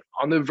I was like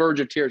on the verge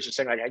of tears, just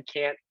saying like,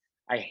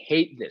 I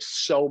hate this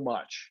so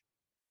much.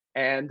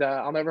 And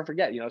I'll never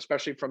forget,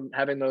 especially from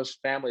having those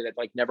family that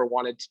like never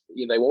wanted,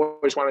 they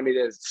always wanted me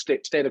to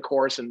stay the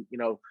course and,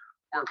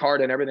 work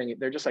hard and everything.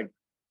 They're just like,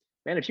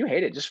 man, if you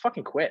hate it, just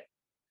fucking quit.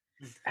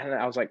 And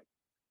I was like,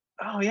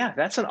 oh yeah,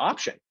 that's an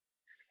option.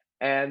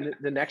 And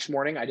the next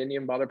morning, I didn't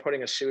even bother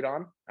putting a suit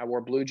on. I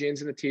wore blue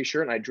jeans and a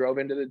t-shirt, and I drove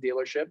into the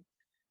dealership,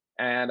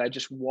 and I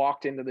just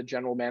walked into the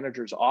general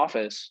manager's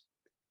office,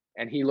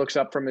 and he looks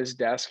up from his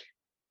desk.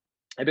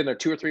 I've been there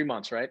 2 or 3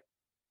 months, right?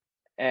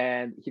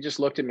 And he just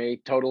looked at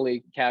me,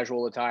 totally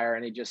casual attire.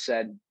 And he just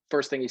said,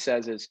 first thing he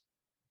says is,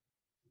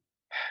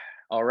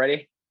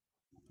 already?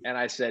 And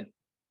I said,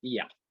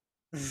 yeah.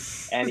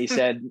 And he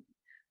said,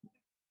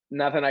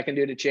 nothing I can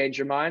do to change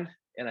your mind?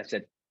 And I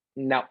said,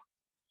 no.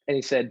 And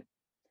he said,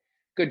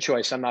 good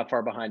choice. I'm not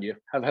far behind you.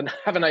 Have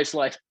a nice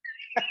life.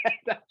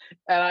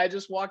 And I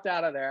just walked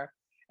out of there,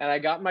 and I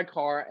got in my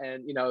car,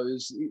 and, it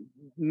was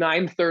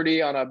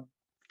 9:30 on a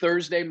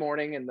Thursday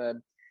morning in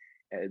the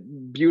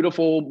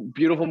beautiful,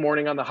 beautiful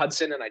morning on the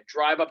Hudson, and I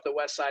drive up the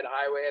West Side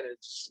Highway, and a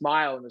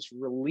smile and this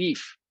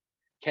relief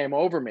came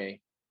over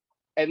me,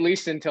 at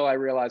least until I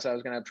realized I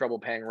was going to have trouble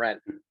paying rent.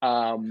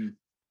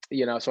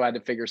 So I had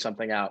to figure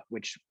something out,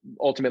 which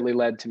ultimately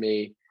led to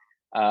me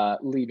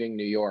leaving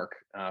New York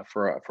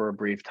for a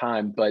brief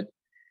time. But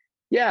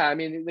yeah, I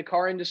mean, the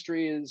car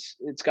industry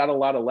it's got a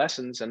lot of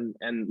lessons.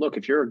 And look,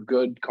 if you're a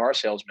good car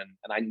salesman,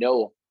 and I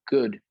know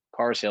good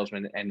car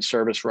salesmen and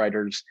service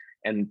writers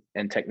and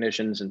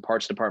technicians and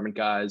parts department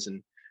guys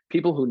and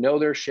people who know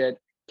their shit,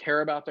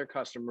 care about their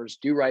customers,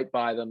 do right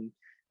by them.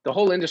 The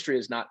whole industry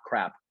is not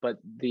crap, but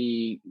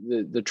the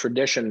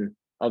tradition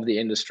of the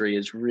industry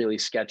is really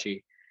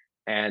sketchy.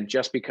 And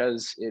just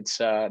because it's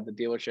the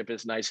dealership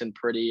is nice and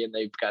pretty, and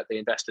they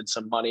invested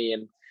some money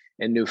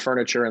in new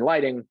furniture and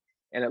lighting,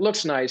 and it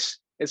looks nice,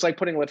 it's like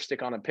putting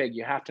lipstick on a pig.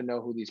 You have to know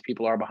who these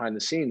people are behind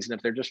the scenes. And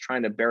if they're just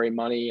trying to bury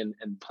money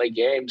and play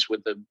games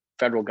with the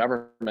federal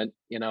government,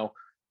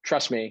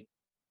 trust me,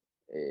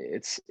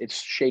 it's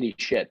shady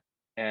shit.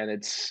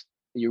 And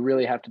you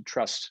really have to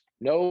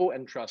know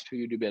and trust who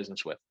you do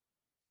business with.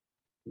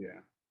 Yeah.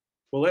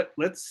 Well,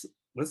 let's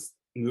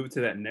move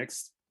to that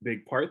next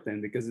big part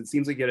then, because it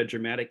seems like you had a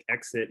dramatic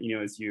exit,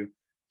 as you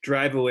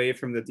drive away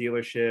from the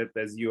dealership,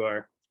 as you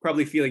are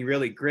probably feeling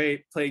really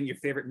great, playing your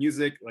favorite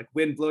music, like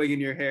wind blowing in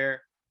your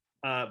hair.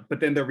 But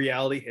then the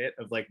reality hit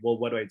of like, well,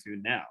 what do I do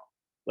now?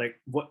 Like,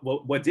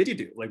 what did you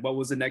do? Like, what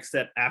was the next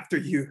step after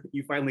you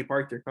finally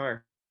parked your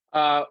car?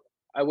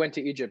 I went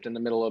to Egypt in the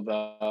middle of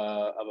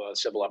a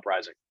civil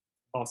uprising.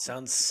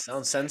 Awesome.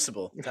 Sounds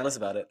sensible. Tell us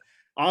about it.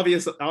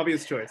 Obvious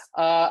choice.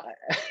 Yeah.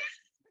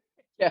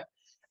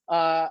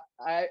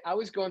 I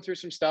was going through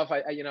some stuff.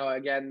 I had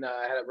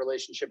a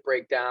relationship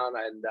breakdown,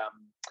 and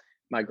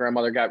my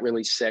grandmother got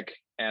really sick,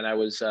 and I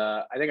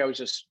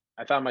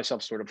found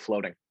myself sort of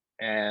floating,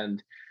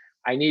 and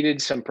I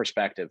needed some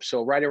perspective.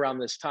 So right around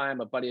this time,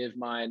 a buddy of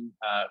mine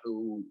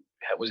who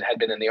had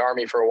been in the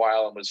army for a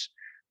while and was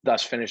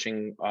thus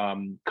finishing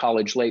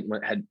college late,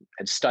 had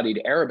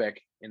studied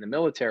Arabic in the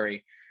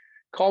military,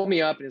 called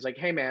me up and he's like,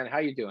 "Hey man, how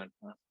you doing?"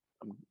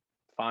 "I'm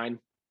fine." "Do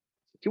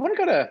you want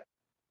to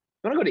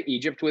go to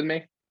Egypt with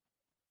me?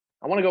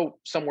 I want to go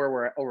somewhere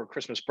where over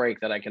Christmas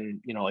break that I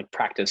can,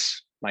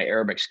 practice my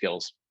Arabic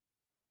skills."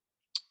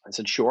 I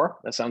said, "Sure,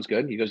 that sounds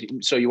good." He goes,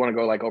 "So you want to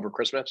go like over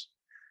Christmas?"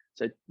 I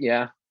said,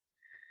 "Yeah."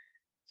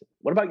 Said,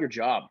 "What about your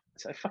job?" I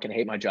said, "I fucking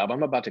hate my job.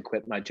 I'm about to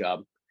quit my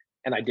job."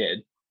 And I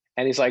did.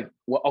 And he's like,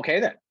 "Well, okay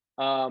then."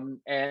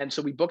 And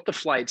so we booked the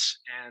flights,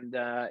 and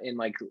in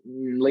like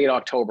late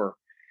October,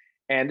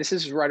 and this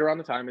is right around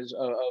the time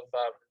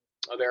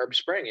of Arab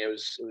Spring. It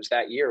was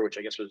that year, which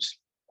I guess was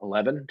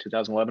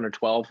 2011 or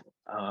 12.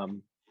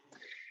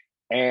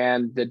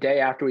 And the day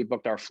after we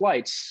booked our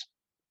flights,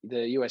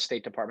 the U.S.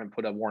 State Department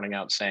put a warning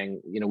out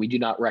saying, we do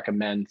not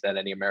recommend that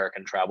any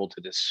American travel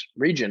to this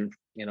region,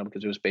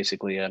 because it was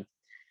basically a,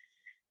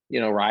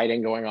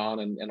 rioting going on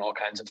and all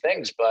kinds of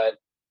things. But,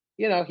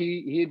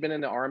 he had been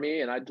in the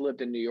army, and I'd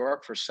lived in New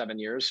York for 7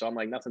 years. So I'm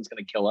like, nothing's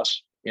going to kill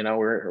us.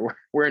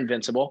 We're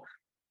invincible.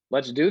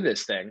 Let's do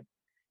this thing.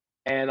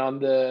 And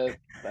on I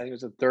think it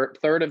was the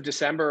 3rd of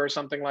December or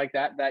something like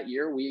that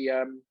year, we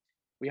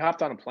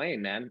hopped on a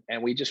plane, man,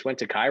 and we just went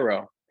to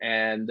Cairo.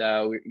 And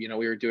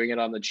we were doing it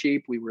on the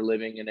cheap. We were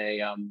living in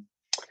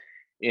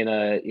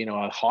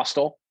a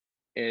hostel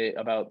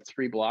about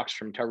 3 blocks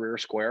from Tahrir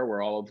Square,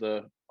 where all of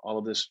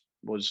this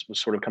was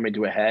sort of coming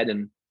to a head.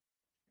 And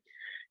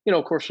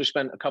of course, we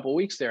spent a couple of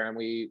weeks there, and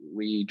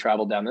we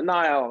traveled down the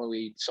Nile, and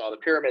we saw the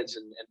pyramids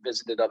and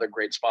visited other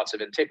great spots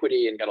of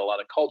antiquity, and got a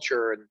lot of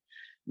culture and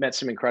met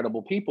some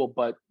incredible people.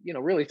 But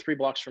really 3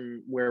 blocks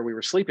from where we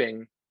were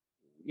sleeping,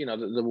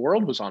 the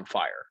world was on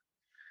fire.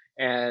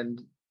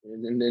 And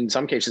in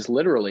some cases,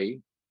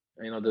 literally,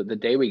 the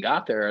day we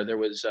got there, there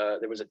was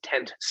a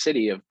tent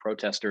city of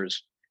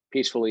protesters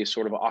peacefully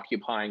sort of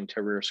occupying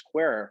Tahrir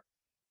Square.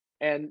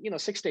 And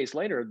 6 days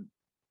later,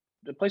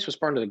 the place was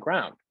burned to the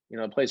ground.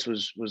 The place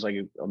was like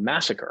a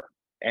massacre.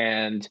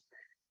 And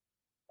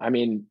I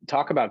mean,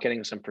 talk about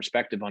getting some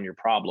perspective on your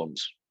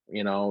problems.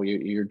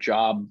 Your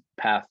job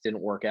path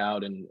didn't work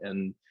out,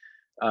 and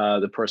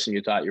the person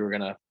you thought you were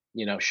gonna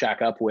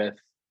shack up with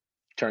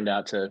turned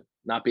out to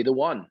not be the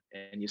one,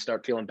 and you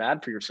start feeling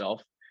bad for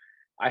yourself.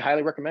 I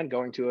highly recommend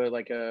going to a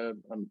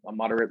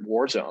moderate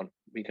war zone,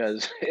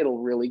 because it'll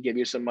really give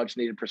you some much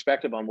needed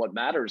perspective on what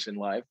matters in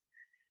life.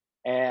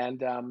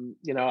 And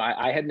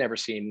I had never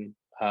seen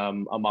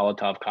a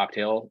Molotov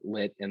cocktail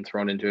lit and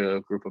thrown into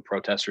a group of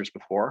protesters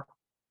before,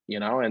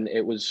 and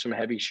it was some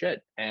heavy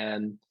shit,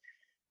 and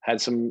had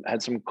some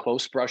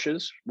close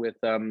brushes with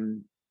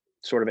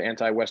sort of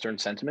anti-Western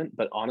sentiment.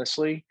 But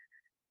honestly,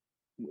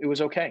 it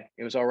was okay.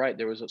 It was all right.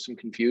 There was some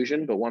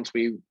confusion, but once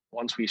we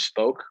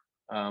spoke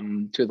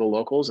to the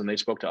locals, and they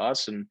spoke to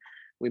us, and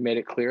we made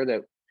it clear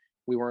that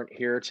we weren't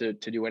here to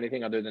do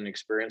anything other than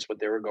experience what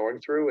they were going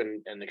through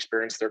and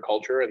experience their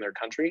culture and their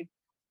country.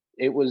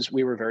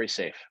 We were very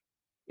safe.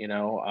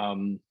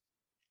 The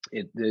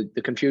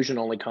confusion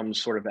only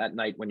comes sort of at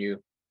night when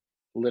you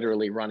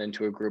literally run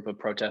into a group of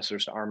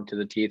protesters armed to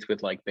the teeth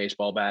with like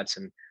baseball bats,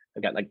 and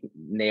they've got like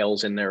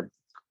nails in their,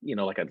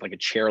 like a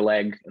chair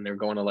leg, and they're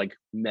going to like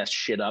mess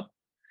shit up.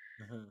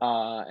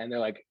 Mm-hmm. And they're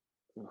like,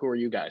 "Who are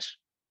you guys?"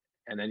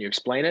 And then you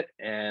explain it,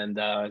 and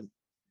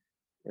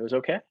it was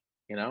okay.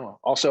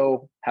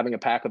 Also having a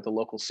pack of the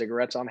local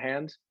cigarettes on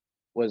hand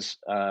was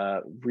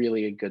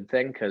really a good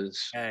thing,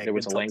 because Yeah, there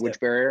was good a top language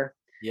tip. barrier.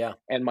 Yeah.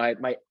 And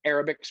my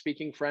Arabic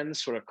speaking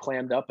friends sort of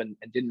clammed up and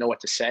didn't know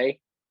what to say.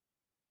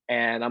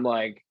 And I'm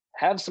like,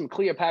 "Have some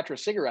Cleopatra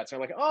cigarettes." And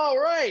they're like, "Oh,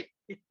 right."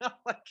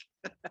 Like,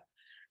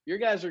 your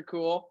guys are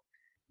cool.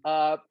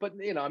 But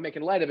I'm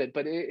making light of it.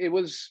 But it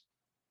was,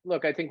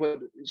 look, I think what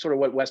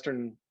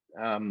Western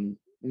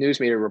news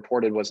media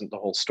reported wasn't the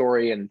whole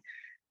story. And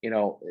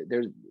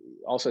there's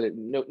also,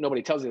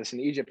 nobody tells you this, in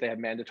Egypt they have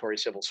mandatory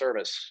civil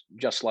service,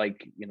 just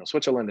like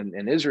Switzerland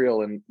and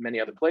Israel and many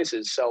other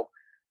places. So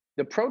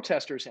the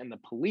protesters and the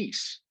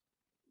police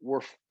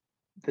were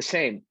the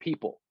same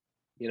people.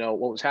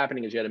 What was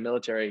happening is you had a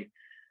military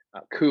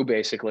coup,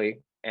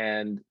 basically,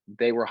 and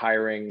they were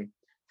hiring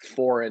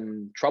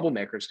foreign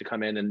troublemakers to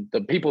come in, and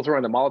the people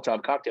throwing the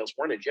Molotov cocktails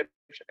weren't Egyptian,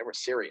 they were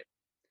Syrian.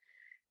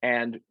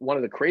 And one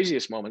of the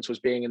craziest moments was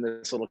being in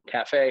this little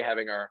cafe,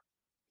 having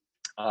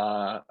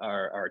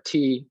our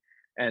tea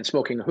and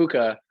smoking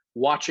hookah,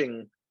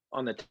 watching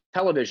on the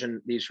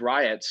television these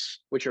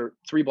riots, which are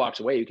 3 blocks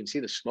away. You can see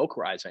the smoke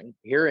rising,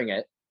 hearing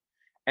it.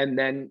 And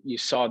then you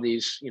saw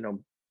these,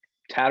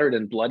 tattered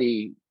and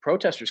bloody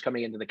protesters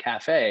coming into the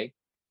cafe.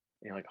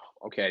 And you're like,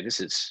 okay, this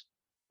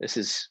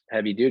is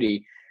heavy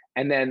duty.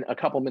 And then a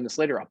couple minutes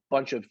later, a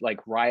bunch of like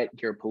riot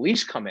gear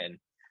police come in,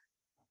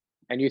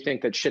 and you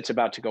think that shit's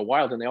about to go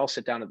wild, and they all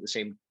sit down at the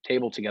same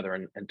table together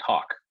and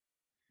talk.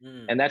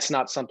 And that's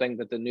not something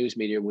that the news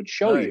media would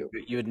show No, you.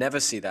 you would never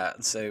see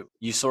that. So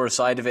you saw a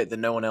side of it that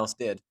no one else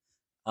did.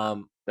 That's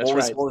what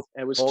right. what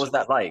was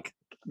that like?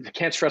 I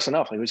can't stress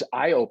enough. It was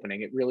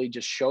eye-opening. It really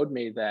just showed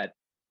me that,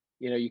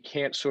 you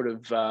can't sort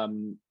of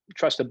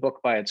trust a book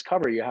by its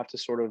cover. You have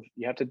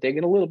to dig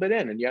in a little bit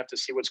in, and you have to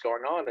see what's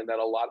going on. And that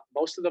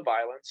most of the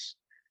violence,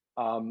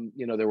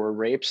 there were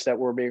rapes that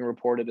were being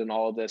reported, and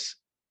all of this,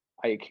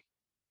 like,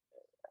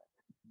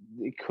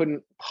 it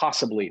couldn't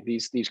possibly,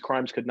 these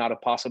crimes could not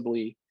have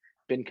possibly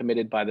been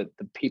committed by the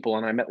people.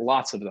 And I met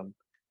lots of them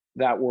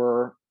that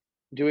were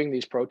doing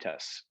these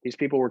protests. These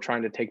people were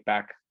trying to take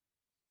back,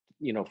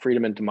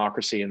 freedom and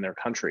democracy in their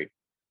country.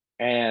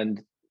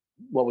 And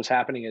what was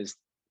happening is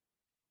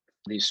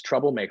these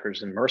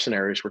troublemakers and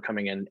mercenaries were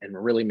coming in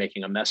and really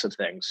making a mess of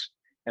things.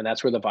 And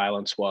that's where the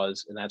violence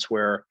was. And that's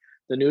where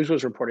the news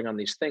was reporting on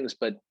these things.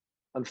 But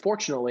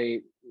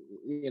unfortunately,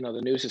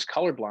 the news is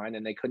colorblind,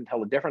 and they couldn't tell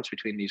the difference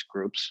between these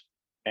groups.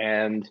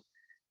 And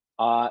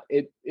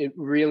it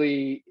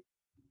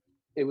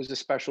was a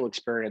special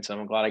experience.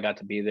 I'm glad I got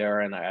to be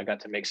there, and I got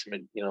to make some,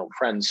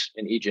 friends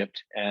in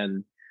Egypt,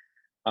 and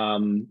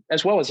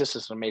as well as just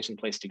an amazing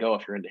place to go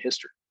if you're into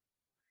history.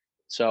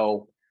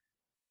 So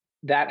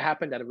that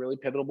happened at a really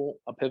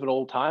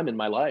pivotal time in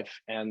my life,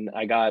 and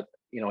I got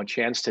a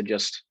chance to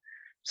just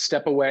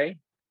step away,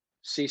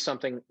 see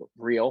something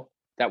real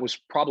that was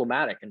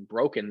problematic and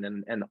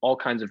broken, and all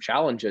kinds of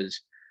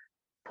challenges,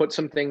 put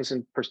some things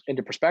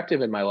into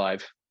perspective in my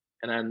life,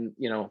 and then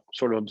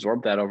sort of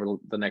absorb that over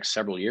the next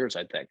several years.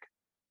 I think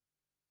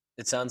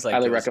it sounds like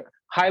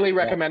highly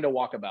recommend a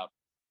walkabout.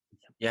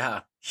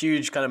 Yeah,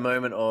 huge kind of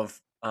moment of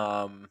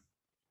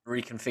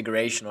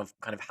reconfiguration of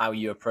kind of how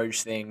you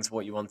approach things,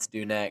 what you want to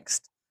do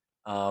next.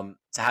 So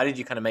how did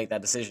you kind of make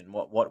that decision?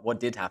 What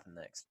did happen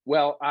next?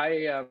 Well,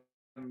 I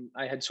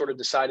had sort of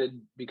decided,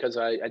 because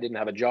I didn't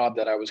have a job,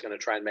 that I was going to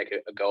try and make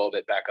a go of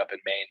it back up in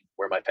Maine,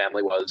 where my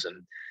family was,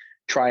 and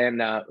try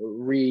and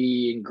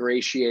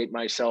re-ingratiate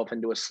myself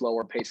into a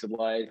slower pace of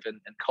life and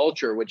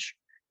culture, which,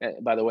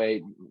 by the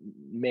way,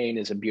 Maine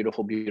is a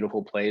beautiful,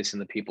 beautiful place,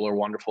 and the people are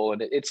wonderful,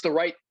 and it's the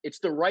right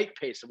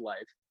pace of life.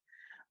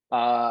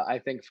 I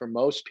think for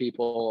most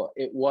people,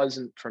 it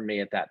wasn't for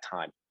me at that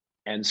time.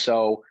 And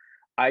so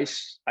I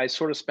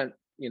sort of spent,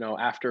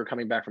 after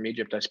coming back from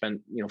Egypt, I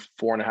spent,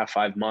 4.5,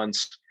 5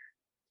 months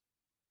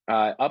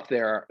up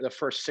there. The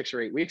first 6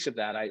 or 8 weeks of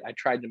that, I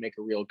tried to make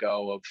a real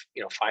go of,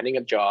 finding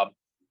a job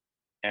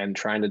and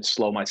trying to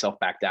slow myself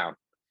back down.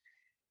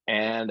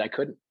 And I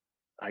couldn't.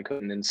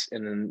 And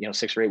then,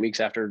 6 or 8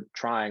 weeks after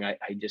trying, I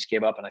just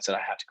gave up, and I said,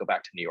 I have to go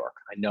back to New York.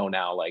 I know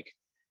now, like,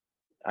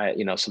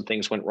 some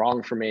things went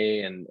wrong for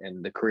me, and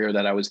the career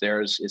that I was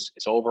there is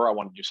over. I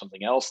want to do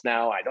something else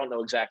now. I don't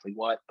know exactly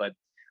what, but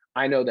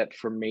I know that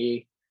for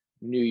me,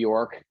 New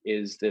York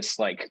is this,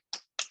 like,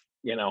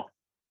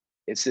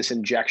 it's this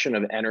injection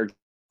of energy.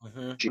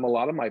 Mm-hmm. A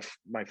lot of my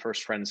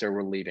first friends there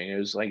were leaving. It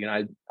was like,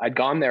 I'd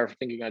gone there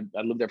thinking I'd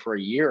lived there for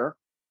a year,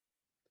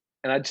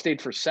 and I'd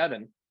stayed for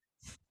 7.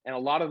 And a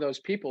lot of those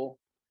people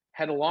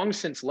had long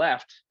since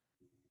left.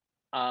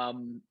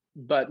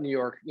 But New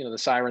York, the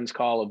siren's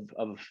call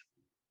of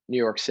New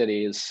York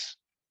City it's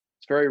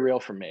very real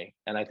for me.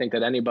 And I think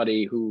that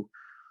anybody who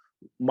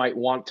might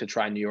want to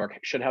try New York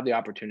should have the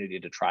opportunity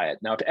to try it.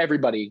 Now, if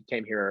everybody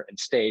came here and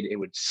stayed, it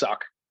would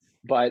suck.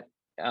 But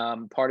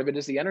Part of it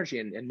is the energy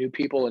and new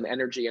people and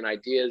energy and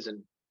ideas.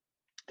 And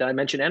did I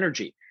mention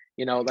energy?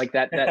 Like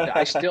that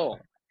I still,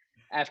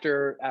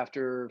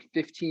 after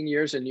 15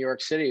 years in New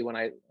York City, when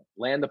I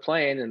land the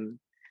plane and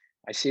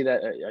I see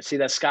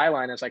that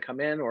skyline as I come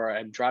in, or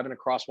I'm driving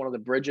across one of the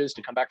bridges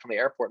to come back from the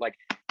airport, like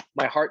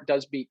my heart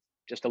does beat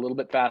just a little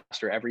bit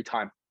faster every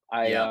time.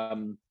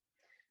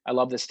 I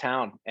love this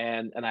town,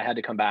 and I had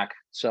to come back.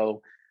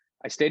 So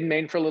I stayed in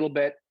Maine for a little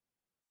bit,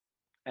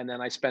 and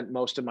then I spent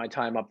most of my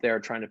time up there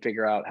trying to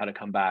figure out how to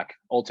come back,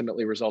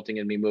 ultimately resulting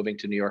in me moving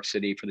to New York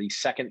City for the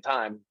second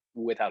time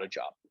without a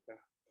job.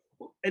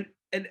 And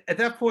at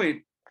that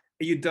point,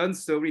 you'd done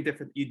so many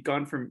different, you'd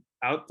gone from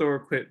outdoor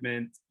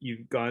equipment,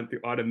 you've gone through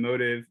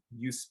automotive,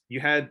 you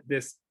had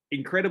this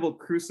incredible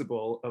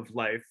crucible of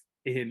life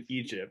in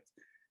Egypt,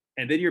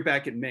 and then you're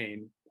back in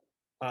Maine.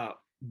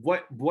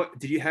 What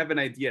did you have an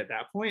idea at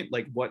that point,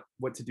 like what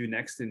to do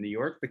next in New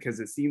York? Because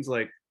it seems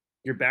like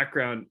your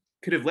background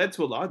could have led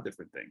to a lot of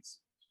different things.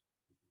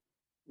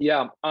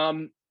 Yeah.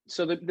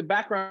 So the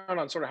background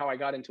on sort of how I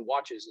got into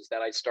watches is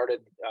that I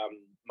started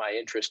my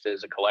interest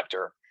as a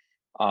collector,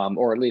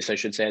 or at least I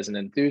should say as an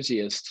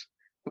enthusiast,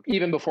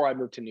 even before I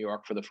moved to New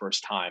York for the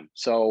first time.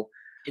 So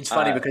it's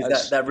funny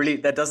because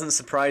that doesn't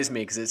surprise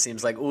me, because it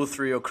seems like all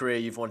through your career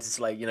you've wanted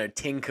to, like,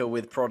 tinker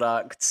with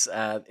products.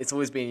 It's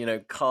always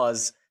been,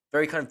 cars,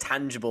 very kind of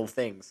tangible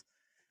things.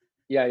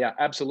 Yeah,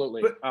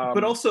 absolutely.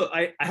 But also,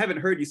 I haven't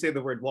heard you say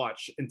the word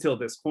watch until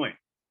this point.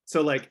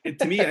 So, like,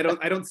 to me, I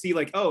don't see,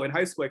 like, oh, in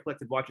high school I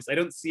collected watches. I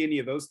don't see any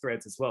of those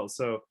threads as well.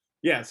 So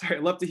yeah, sorry,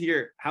 I'd love to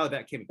hear how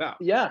that came about.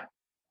 Yeah.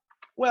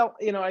 Well,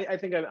 I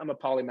think I'm a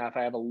polymath.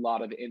 I have a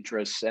lot of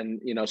interests, and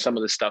some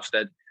of the stuff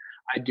that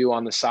I do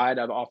on the side,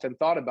 I've often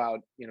thought about,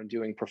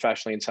 doing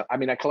professionally. And so,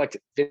 I collect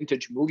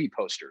vintage movie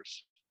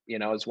posters.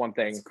 Is one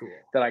thing cool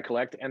that I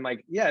collect, and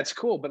like, yeah, it's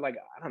cool, but like,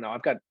 I don't know,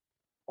 I've got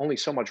only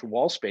so much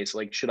wall space.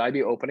 Like, should I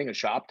be opening a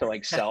shop to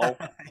like sell,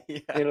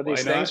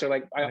 these things? Or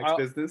like,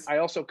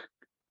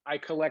 I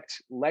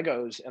collect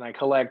Legos, and I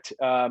collect,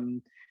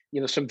 some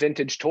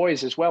vintage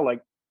toys as well.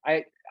 Like,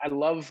 I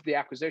love the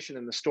acquisition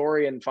and the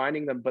story and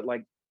finding them, but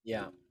like,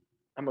 yeah,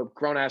 I'm a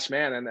grown ass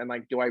man, and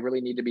like, do I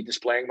really need to be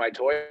displaying my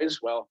toys?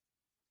 Well,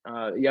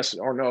 yes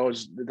or no,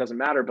 it doesn't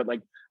matter. But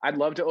like, I'd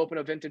love to open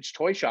a vintage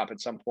toy shop at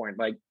some point.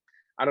 Like,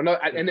 I don't know.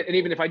 And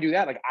even if I do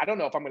that, like, I don't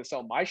know if I'm going to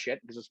sell my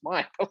shit because it's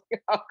mine.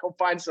 I'll go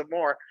find some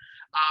more.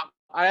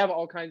 I have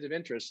all kinds of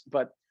interests,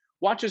 but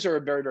watches are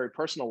a very, very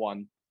personal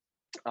one.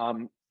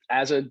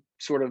 As a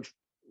sort of,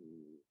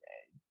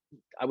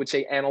 I would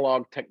say,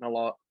 analog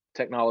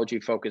technology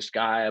focused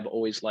guy, I've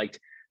always liked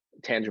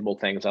tangible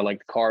things. I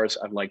liked cars.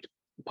 I've liked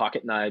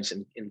pocket knives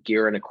and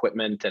gear and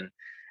equipment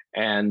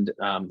and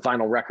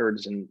vinyl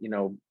records and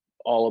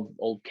all of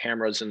old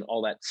cameras and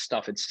all that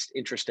stuff. It's just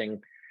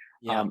interesting.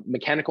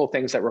 Mechanical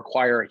things that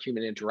require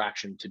human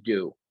interaction to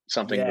do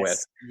something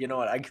with. You know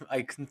what?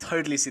 I can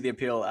totally see the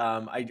appeal.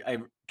 I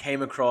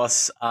came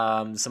across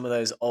some of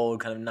those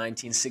old kind of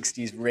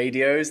 1960s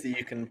radios that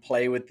you can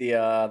play with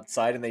the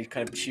side, and they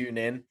kind of tune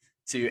in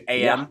to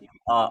AM.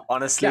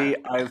 Honestly,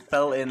 I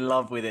fell in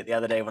love with it the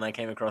other day when I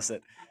came across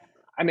it.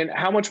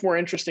 How much more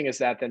interesting is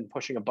that than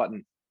pushing a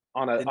button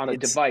on a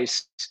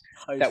device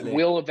that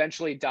will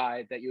eventually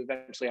die, that you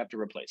eventually have to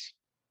replace?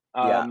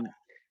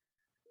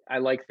 I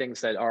like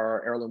things that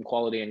are heirloom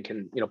quality and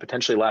can,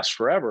 potentially last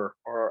forever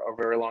or a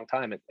very long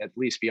time, at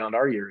least beyond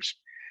our years.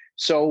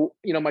 So,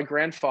 my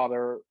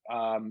grandfather,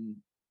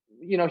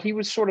 he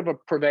was sort of a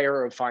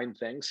purveyor of fine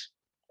things.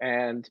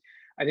 And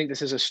I think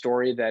this is a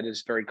story that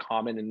is very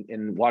common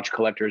in watch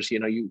collectors.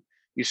 You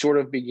sort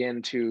of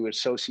begin to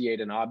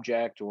associate an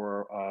object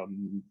or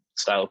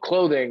style of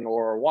clothing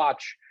or a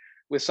watch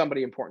with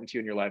somebody important to you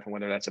in your life. And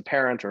whether that's a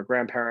parent or a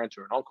grandparent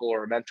or an uncle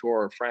or a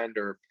mentor or a friend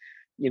or,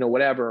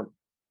 whatever.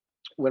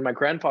 When my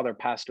grandfather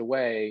passed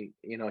away,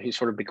 he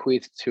sort of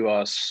bequeathed to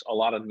us a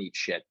lot of neat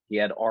shit. He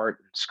had art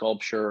and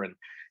sculpture and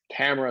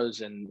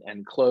cameras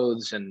and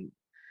clothes, and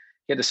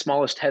he had the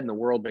smallest head in the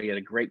world, but he had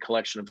a great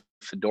collection of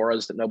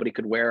fedoras that nobody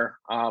could wear.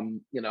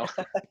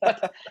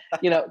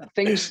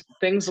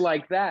 Things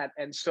like that.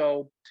 And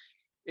so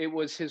it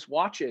was his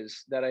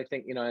watches that I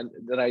think,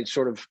 that I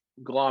sort of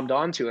glommed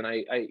onto.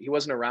 And he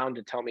wasn't around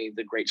to tell me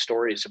the great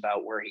stories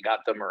about where he got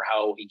them or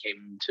how he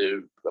came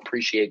to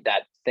appreciate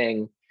that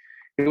thing.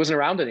 He wasn't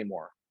around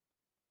anymore,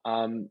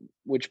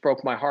 which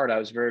broke my heart. I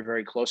was very,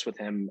 very close with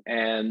him.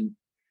 And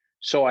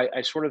so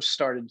I sort of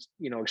started,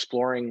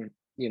 exploring,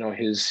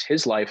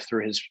 his life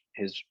through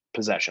his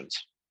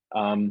possessions.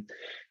 And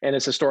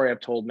it's a story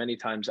I've told many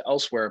times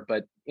elsewhere,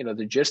 but,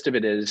 the gist of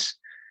it is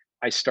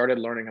I started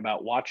learning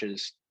about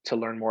watches to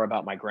learn more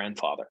about my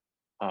grandfather,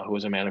 who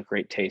was a man of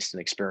great taste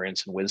and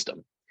experience and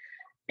wisdom.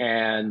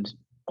 And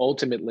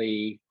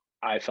ultimately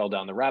I fell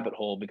down the rabbit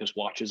hole because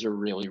watches are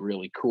really,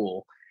 really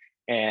cool,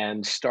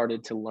 and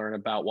started to learn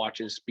about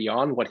watches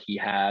beyond what he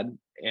had,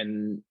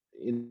 and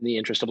in the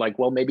interest of like,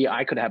 well, maybe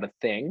I could have a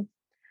thing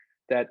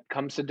that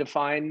comes to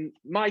define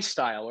my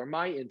style or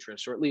my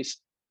interest, or at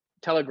least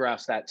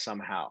telegraphs that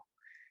somehow.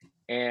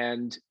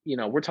 And,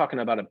 we're talking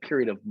about a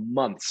period of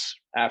months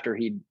after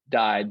he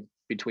died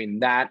between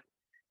that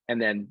and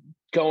then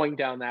going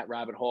down that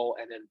rabbit hole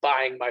and then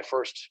buying my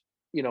first,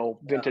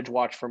 vintage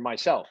watch for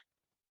myself.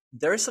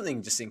 There is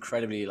something just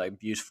incredibly like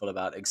beautiful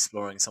about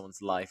exploring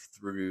someone's life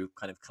through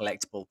kind of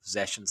collectible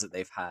possessions that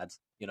they've had.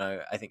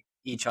 I think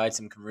each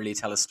item can really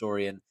tell a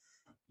story, and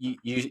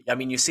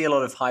you see a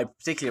lot of hype,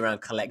 particularly around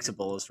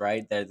collectibles,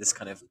 right? They're this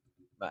kind of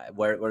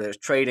where there's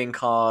trading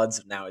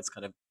cards, now it's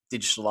kind of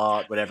digital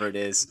art, whatever it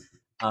is,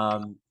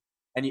 and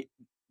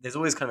there's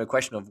always kind of a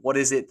question of what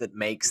is it that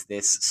makes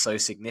this so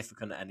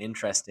significant and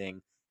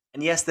interesting.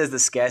 And yes, there's the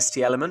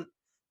scarcity element,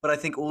 but I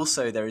think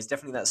also there is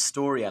definitely that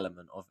story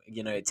element of,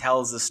 it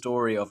tells the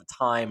story of a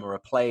time or a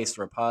place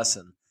or a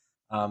person.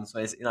 So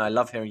it's, I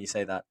love hearing you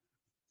say that.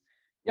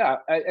 Yeah,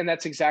 and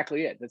that's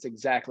exactly it. That's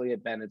exactly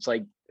it, Ben. It's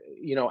like,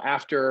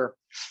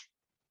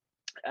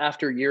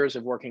 after years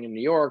of working in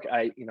New York,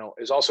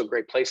 it's also a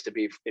great place to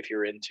be if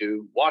you're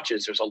into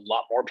watches. There's a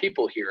lot more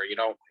people here.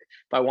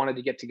 If I wanted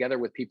to get together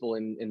with people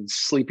in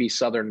sleepy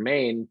Southern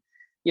Maine,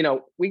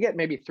 we get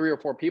maybe 3 or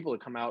 4 people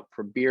to come out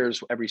for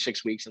beers every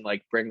 6 weeks and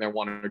like bring their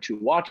 1 or 2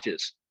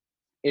 watches.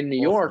 In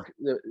New York,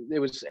 there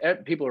was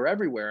people are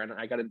everywhere, and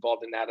I got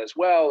involved in that as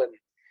well.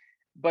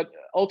 But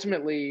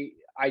ultimately,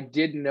 I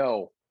did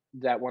know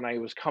that when I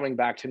was coming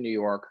back to New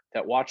York,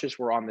 that watches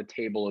were on the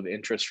table of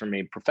interest for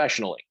me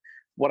professionally.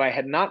 What I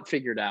had not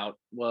figured out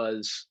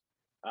was,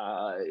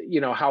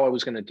 how I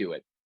was going to do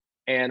it.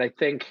 And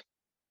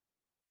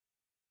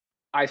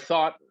I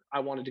thought I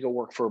wanted to go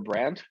work for a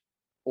brand,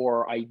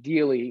 or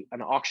ideally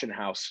an auction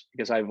house,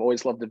 because I've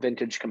always loved the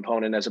vintage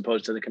component as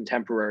opposed to the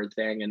contemporary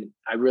thing. And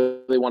I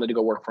really wanted to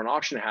go work for an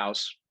auction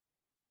house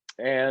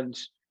and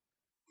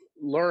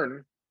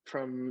learn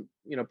from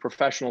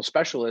professional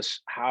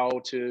specialists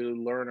how to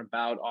learn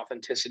about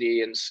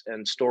authenticity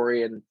and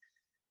story and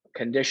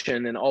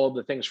condition and all of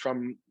the things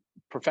from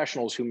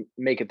professionals who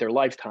make it their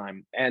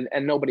lifetime. And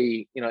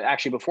nobody,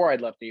 actually before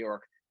I'd left New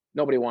York,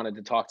 nobody wanted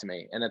to talk to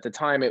me. And at the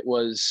time it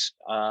was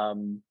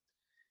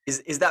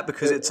is that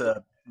because it's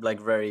a like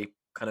very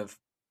kind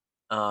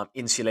of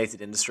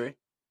insulated industry?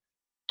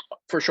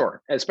 For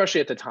sure, especially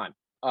at the time.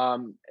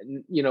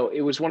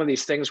 It was one of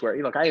these things where,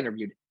 I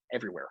interviewed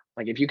everywhere.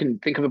 Like if you can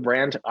think of a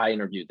brand, I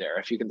interviewed there.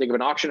 If you can think of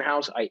an auction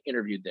house, I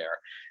interviewed there.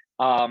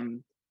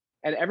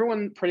 And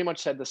everyone pretty much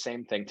said the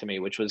same thing to me,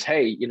 which was,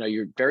 hey,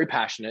 you're very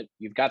passionate.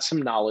 You've got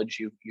some knowledge.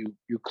 You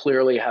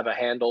clearly have a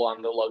handle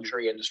on the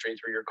luxury industry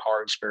through your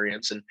car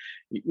experience. And,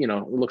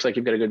 it looks like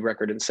you've got a good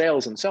record in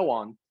sales and so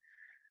on.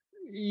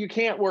 You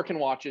can't work in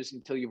watches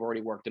until you've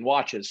already worked in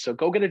watches. So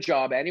go get a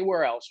job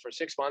anywhere else for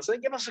 6 months and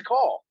then give us a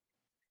call.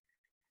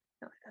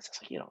 It's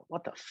like,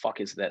 what the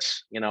fuck is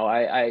this?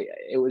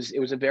 It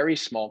was a very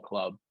small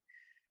club.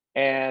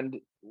 And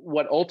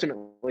what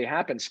ultimately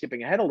happened,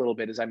 skipping ahead a little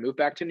bit, is I moved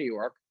back to New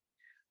York.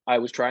 I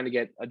was trying to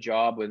get a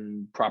job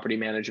in property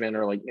management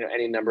or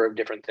any number of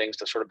different things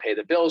to sort of pay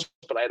the bills.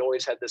 But I'd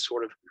always had this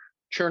sort of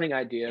churning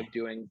idea of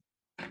doing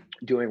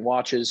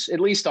watches, at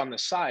least on the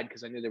side,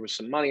 because I knew there was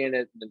some money in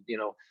it.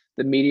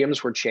 The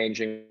mediums were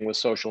changing with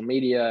social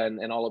media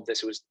and all of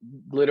this. It was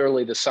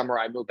literally the summer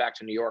I moved back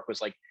to New York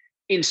was like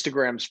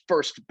Instagram's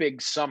first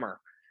big summer.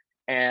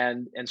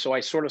 And so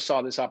I sort of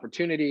saw this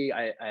opportunity.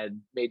 I had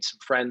made some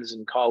friends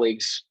and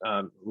colleagues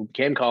who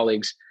became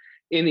colleagues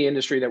in the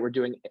industry that were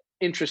doing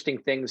interesting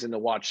things in the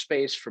watch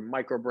space, from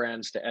micro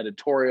brands to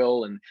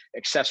editorial and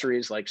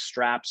accessories like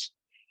straps.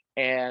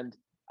 And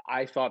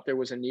I thought there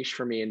was a niche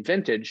for me in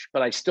vintage,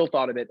 but I still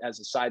thought of it as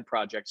a side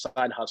project,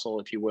 side hustle,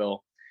 if you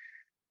will.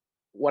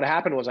 What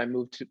happened was I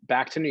moved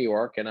back to New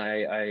York, and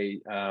I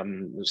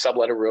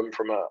sublet a room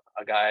from a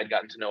guy I'd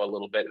gotten to know a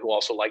little bit who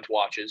also liked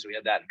watches. We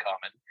had that in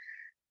common.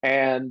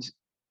 And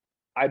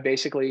I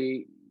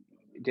basically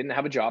didn't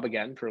have a job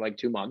again for like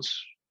 2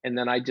 months. And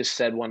then I just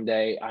said one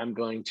day, I'm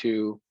going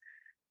to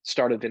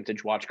start a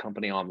vintage watch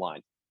company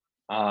online.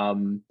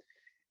 And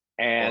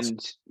awesome.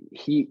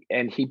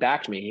 he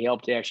backed me. He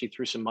helped. He actually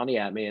threw some money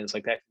at me. And it's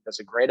like, that's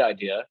a great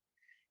idea.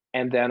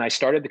 And then I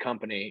started the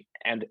company,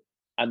 and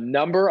a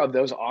number of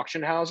those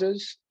auction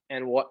houses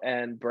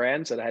and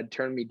brands that had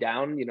turned me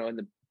down, in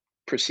the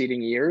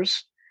preceding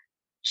years,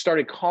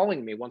 started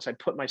calling me once I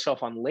put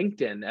myself on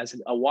LinkedIn as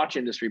a watch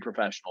industry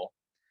professional,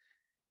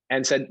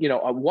 and said,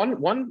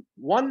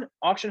 one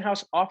auction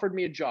house offered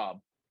me a job.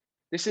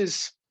 This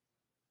is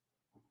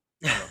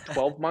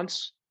 12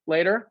 months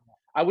later.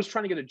 I was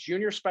trying to get a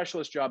junior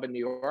specialist job in New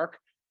York.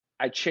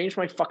 I changed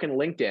my fucking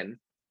LinkedIn,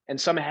 and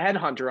some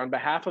headhunter on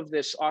behalf of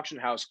this auction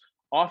house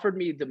offered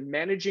me the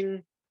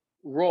managing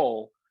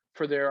role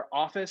for their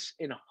office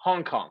in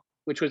Hong Kong,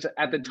 which was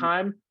at the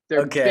time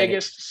their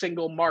biggest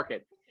single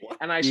market.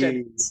 And I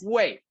said,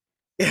 wait.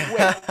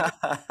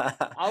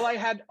 All I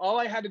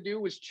had to do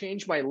was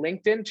change my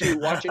LinkedIn to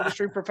watch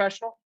industry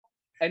professional.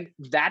 And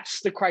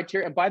that's the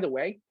criteria. And by the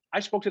way, I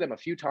spoke to them a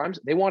few times.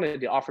 They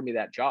wanted to offer me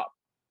that job.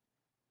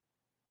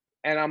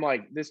 And I'm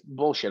like, this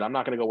bullshit. I'm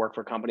not going to go work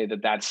for a company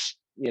that's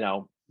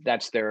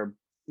their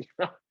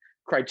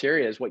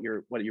criteria, is what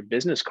your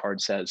business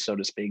card says, so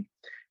to speak.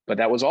 But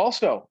that was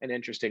also an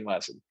interesting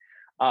lesson.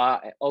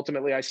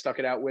 Ultimately, I stuck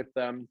it out with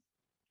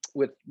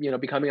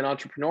becoming an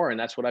entrepreneur. And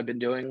that's what I've been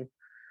doing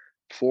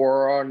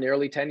for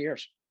nearly 10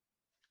 years.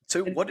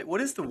 So what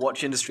does the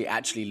watch industry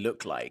actually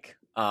look like?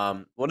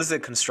 What is the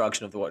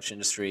construction of the watch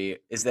industry?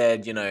 Is there,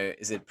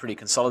 is it pretty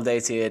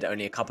consolidated,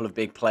 only a couple of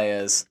big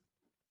players?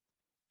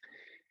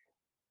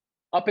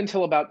 Up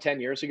until about 10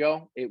 years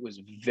ago, it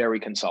was very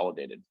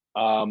consolidated.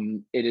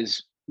 It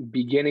is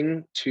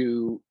beginning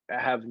to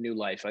have new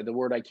life. The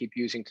word I keep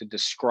using to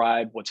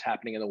describe what's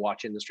happening in the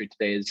watch industry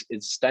today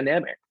is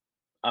dynamic.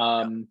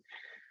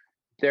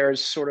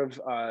 There's sort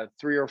of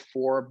 3 or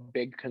 4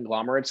 big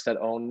conglomerates that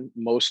own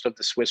most of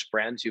the Swiss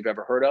brands you've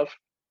ever heard of.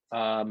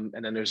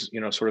 And then there's,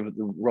 sort of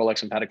the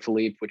Rolex and Patek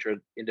Philippe, which are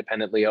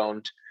independently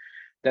owned.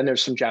 Then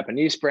there's some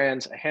Japanese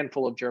brands, a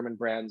handful of German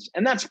brands,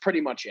 and that's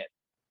pretty much it,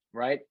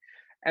 right?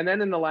 And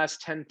then in the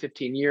last 10,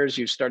 15 years,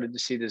 you've started to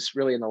see this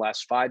really in the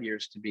last 5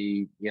 years to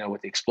be,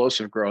 with the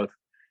explosive growth.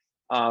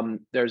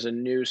 There's a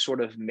new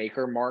sort of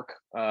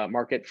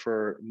market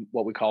for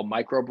what we call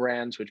micro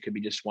brands, which could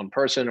be just one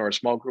person or a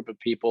small group of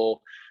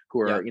people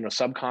who are,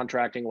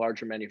 subcontracting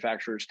larger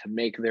manufacturers to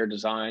make their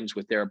designs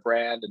with their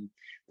brand. And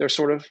they're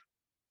sort of,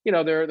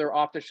 they're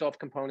off the shelf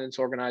components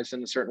organized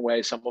in a certain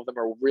way. Some of them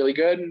are really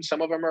good and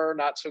some of them are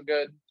not so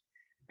good.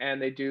 And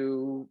they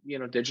do,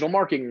 digital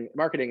marketing,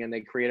 and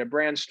they create a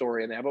brand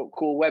story and they have a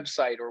cool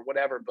website or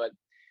whatever. But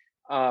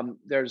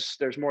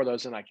there's more of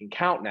those than I can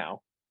count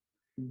now.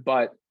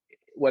 But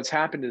what's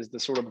happened is the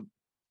sort of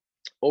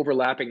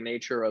overlapping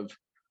nature of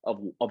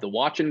the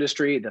watch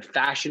industry, the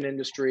fashion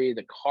industry,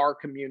 the car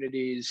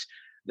communities,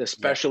 the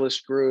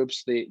specialist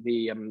groups,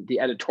 the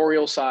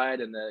editorial side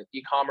and the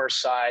e-commerce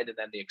side, and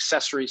then the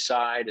accessory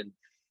side, and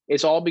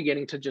it's all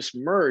beginning to just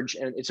merge.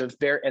 And it's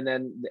and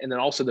then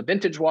also the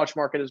vintage watch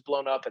market has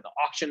blown up, and the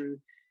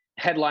auction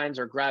headlines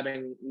are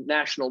grabbing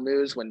national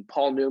news when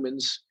Paul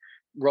Newman's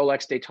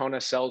Rolex Daytona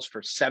sells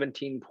for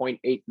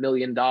 $17.8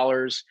 million.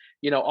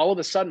 All of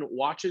a sudden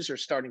watches are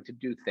starting to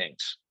do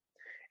things.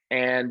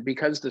 And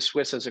because the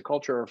Swiss as a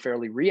culture are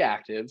fairly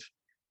reactive,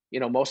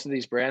 most of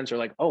these brands are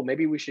like, oh,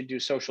 maybe we should do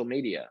social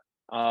media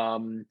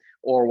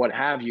or what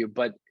have you.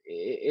 But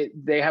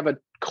they have a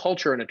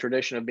culture and a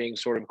tradition of being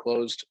sort of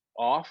closed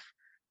off,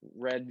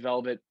 red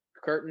velvet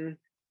curtain.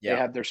 They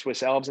have their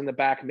Swiss elves in the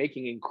back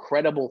making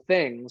incredible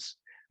things.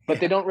 But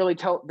they don't really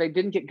they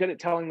didn't get good at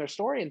telling their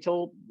story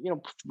until,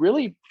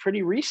 really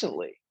pretty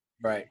recently.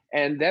 Right.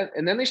 And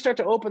then they start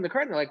to open the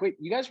curtain. They're like, wait,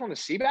 you guys want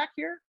to see back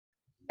here?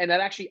 And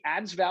that actually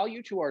adds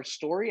value to our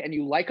story. And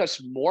you like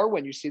us more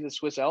when you see the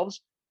Swiss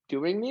elves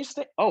doing these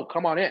things. Oh,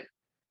 come on in.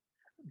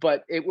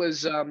 But it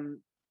was,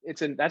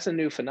 that's a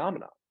new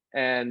phenomenon.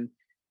 And,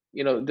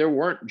 there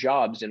weren't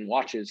jobs in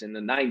watches in the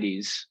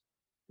 90s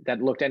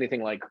that looked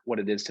anything like what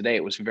it is today.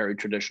 It was very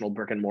traditional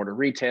brick and mortar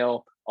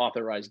retail,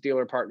 authorized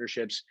dealer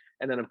partnerships,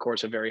 and then of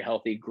course a very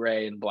healthy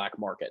gray and black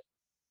market.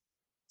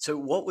 So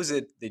what was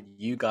it that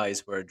you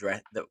guys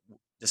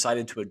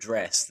decided to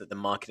address that the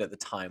market at the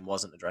time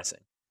wasn't addressing?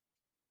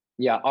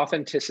 Yeah,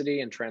 authenticity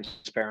and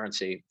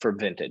transparency for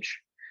vintage.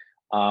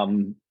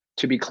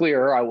 To be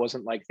clear, I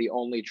wasn't like the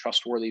only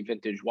trustworthy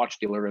vintage watch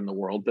dealer in the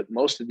world, but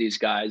most of these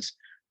guys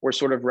were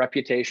sort of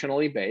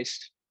reputationally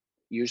based,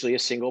 usually a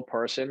single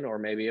person or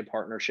maybe a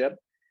partnership.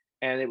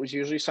 And it was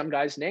usually some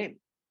guy's name.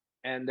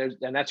 And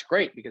that's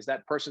great because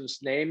that person's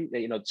name,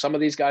 some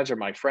of these guys are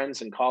my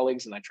friends and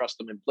colleagues and I trust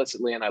them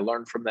implicitly and I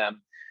learn from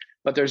them,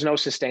 but there's no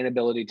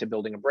sustainability to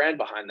building a brand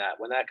behind that.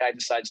 When that guy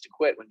decides to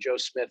quit, when Joe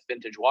Smith,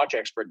 vintage watch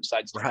expert,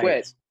 decides to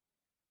quit,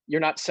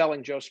 you're not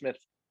selling Joe Smith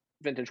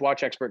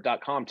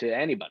vintagewatchexpert.com to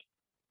anybody.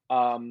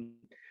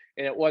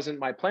 And it wasn't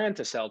my plan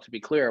to sell, to be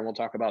clear, and we'll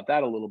talk about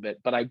that a little bit,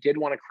 but I did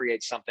want to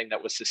create something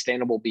that was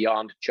sustainable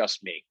beyond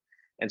just me.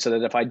 And so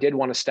that if I did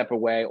want to step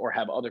away or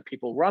have other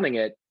people running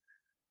it,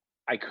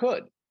 I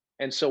could.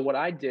 And so what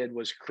I did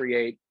was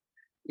create,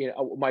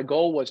 my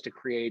goal was to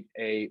create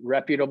a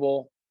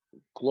reputable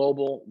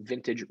global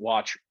vintage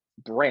watch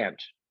brand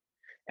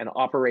and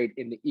operate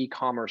in the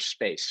e-commerce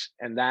space.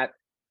 And that,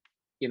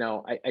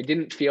 I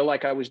didn't feel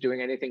like I was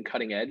doing anything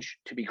cutting edge,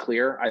 to be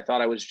clear. I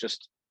thought I was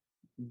just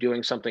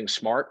doing something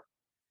smart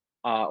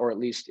or at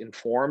least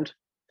informed.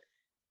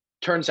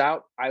 Turns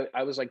out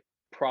I was like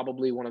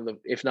probably one of the,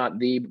 if not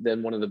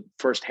then one of the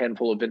first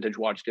handful of vintage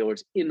watch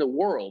dealers in the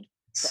world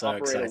to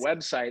operate a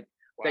website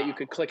that you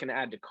could click and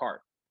add to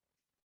cart.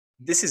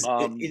 This is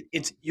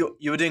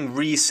you're doing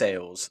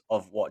resales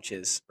of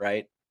watches,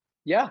 right?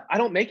 Yeah, I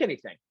don't make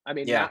anything. I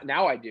mean,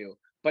 now I do,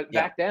 but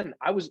back then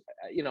I was,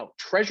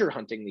 treasure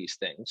hunting these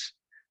things,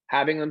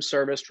 having them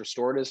serviced,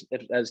 restored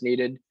as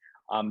needed,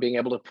 being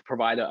able to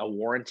provide a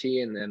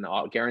warranty and then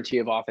a guarantee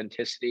of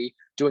authenticity,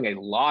 doing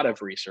a lot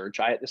of research.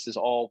 This is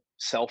all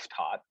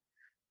self-taught,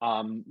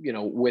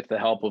 with the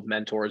help of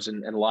mentors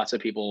and lots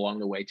of people along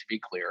the way, to be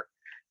clear.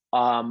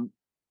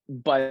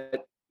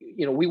 But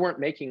we weren't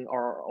making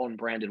our own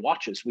branded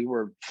watches. We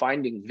were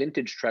finding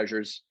vintage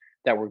treasures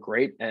that were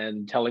great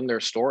and telling their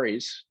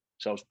stories.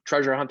 So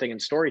treasure hunting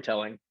and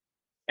storytelling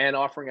and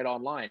offering it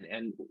online.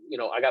 And,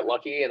 I got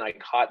lucky and I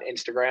caught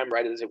Instagram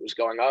right as it was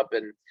going up,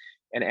 and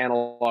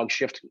analog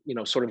shift,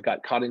 sort of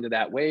got caught into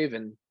that wave.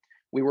 And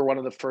we were one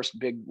of the first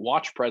big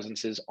watch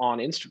presences on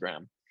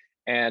Instagram.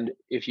 And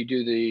if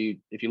you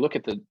look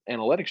at the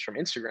analytics from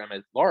Instagram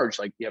at large,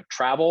 like you have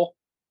travel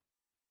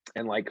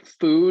and like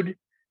food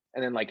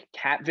and then like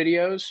cat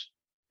videos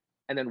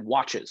and then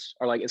watches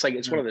are like, it's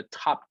one of the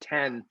top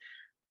 10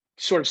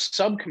 sort of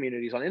sub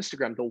communities on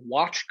Instagram. The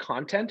watch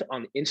content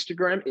on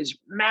Instagram is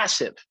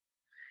massive.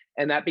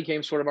 And that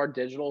became sort of our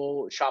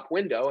digital shop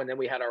window. And then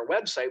we had our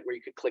website where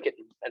you could click it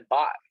and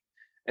buy.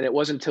 And it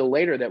wasn't until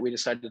later that we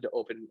decided to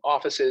open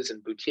offices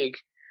and boutique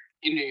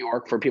in New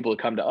York for people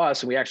to come to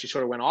us. And we actually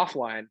sort of went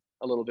offline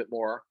a little bit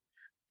more.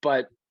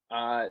 But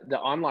the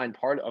online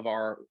part of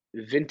our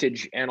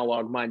vintage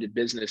analog minded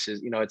business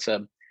is,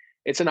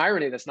 it's an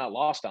irony that's not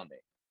lost on me.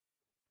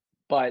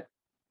 But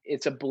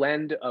it's a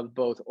blend of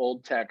both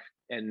old tech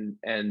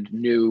and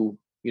new,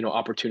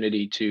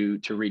 opportunity to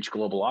reach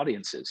global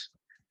audiences.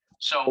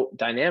 So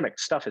dynamic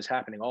stuff is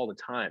happening all the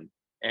time.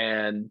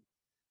 And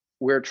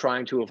we're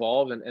trying to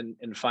evolve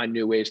and find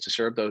new ways to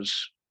serve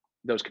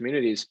those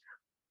communities.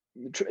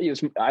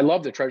 I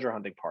love the treasure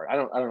hunting part. I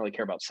don't really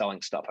care about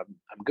selling stuff.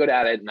 I'm good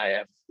at it, and I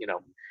have,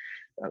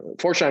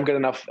 fortunately, I'm good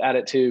enough at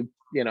it to,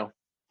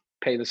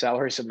 pay the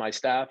salaries of my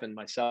staff and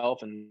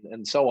myself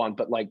and so on.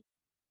 But like,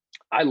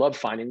 I love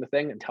finding the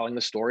thing and telling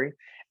the story.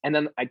 And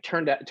then it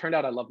turned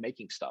out I love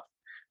making stuff.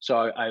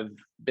 So I've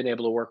been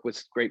able to work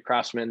with great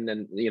craftsmen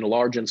and,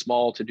 large and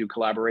small, to do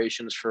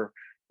collaborations for,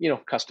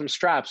 custom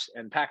straps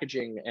and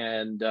packaging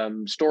and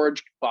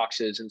storage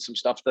boxes and some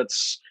stuff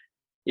that's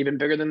even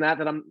bigger than that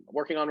I'm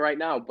working on right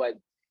now. But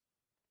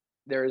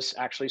there's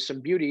actually some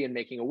beauty in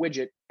making a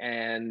widget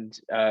and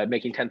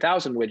making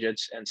 10,000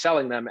 widgets and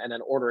selling them, and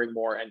then ordering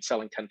more and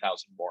selling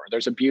 10,000 more.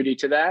 There's a beauty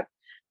to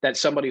that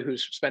somebody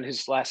who's spent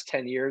his last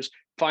 10 years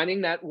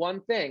finding that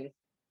one thing,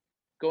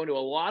 going to a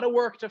lot of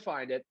work to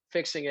find it,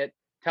 fixing it,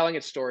 telling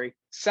its story,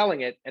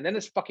 selling it, and then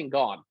it's fucking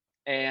gone.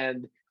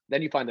 And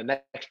then you find the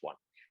next one.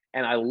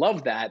 And I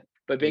love that,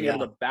 but being able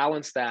to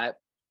balance that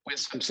with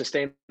some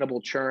sustainable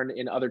churn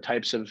in other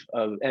types of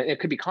and it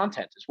could be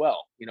content as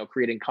well,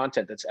 creating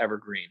content that's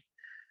evergreen.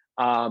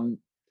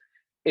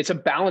 It's a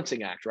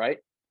balancing act, right?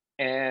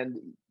 And,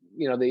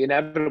 the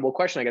inevitable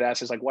question I get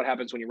asked is like, what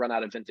happens when you run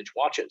out of vintage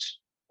watches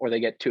or they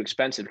get too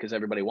expensive because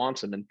everybody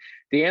wants them? And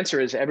the answer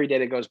is every day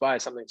that goes by,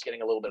 something's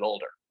getting a little bit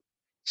older.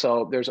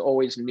 So there's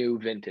always new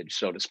vintage,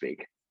 so to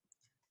speak.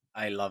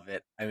 I love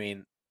it. I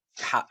mean,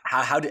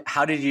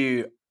 how did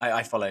you?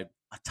 I follow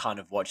a ton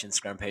of watch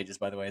Instagram pages,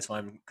 by the way, so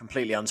I'm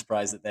completely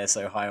unsurprised that they're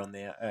so high on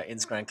the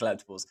Instagram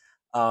collectibles.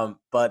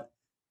 But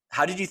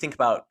how did you think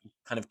about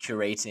kind of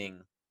curating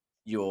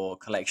your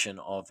collection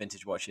of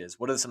vintage watches?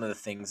 What are some of the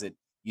things that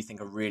you think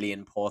are really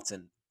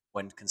important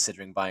when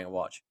considering buying a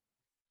watch?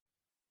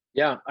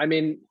 Yeah, I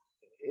mean,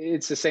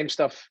 it's the same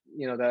stuff,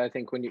 that I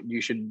think when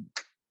you should,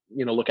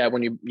 look at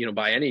when you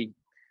buy any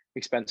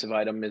expensive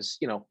item is,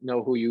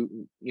 know who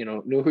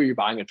you're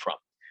buying it from.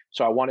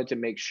 So I wanted to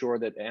make sure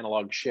that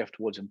Analog Shift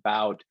was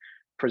about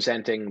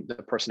presenting the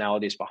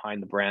personalities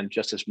behind the brand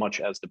just as much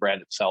as the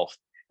brand itself.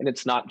 And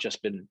it's not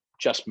just been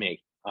just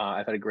me.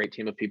 I've had a great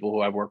team of people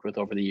who I've worked with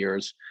over the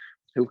years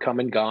who've come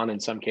and gone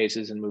in some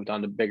cases and moved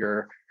on to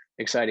bigger,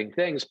 exciting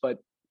things. But,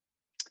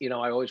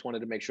 I always wanted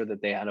to make sure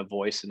that they had a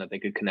voice and that they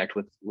could connect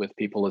with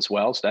people as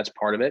well. So that's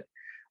part of it.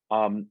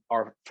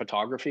 Our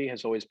photography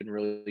has always been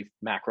really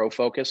macro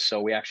focused.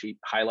 So we actually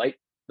highlight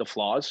the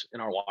flaws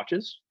in our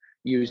watches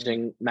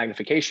using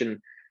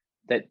magnification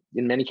that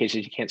in many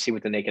cases you can't see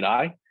with the naked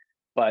eye.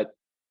 But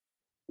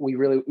we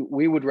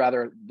would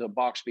rather the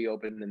box be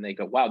open and they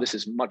go, wow, this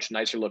is much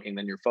nicer looking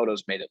than your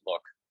photos made it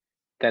look,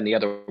 than the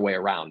other way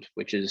around,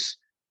 which is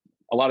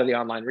a lot of the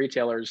online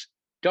retailers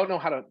don't know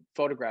how to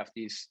photograph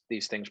these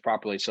things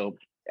properly. So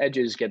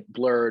edges get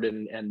blurred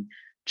and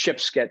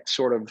chips get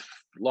sort of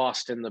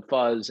lost in the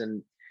fuzz.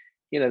 And,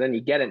 then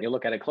you get it and you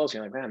look at it closely.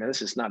 You're like, man,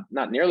 this is not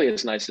nearly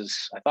as nice as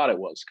I thought it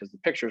was because the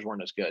pictures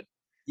weren't as good.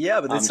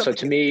 Yeah, but there's so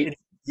to me,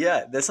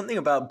 there's something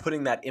about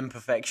putting that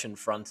imperfection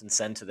front and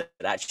center that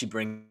actually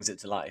brings it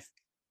to life.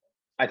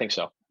 I think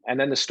so. And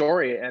then the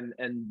story and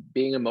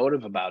being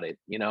emotive about it.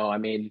 I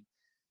mean,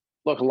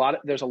 look,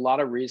 there's a lot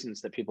of reasons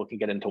that people can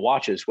get into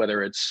watches,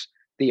 whether it's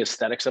the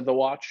aesthetics of the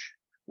watch,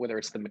 whether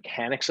it's the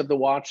mechanics of the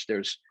watch.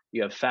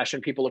 You have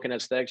fashion people looking at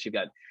aesthetics. You've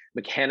got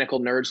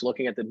mechanical nerds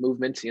looking at the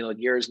movements, the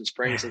gears and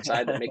springs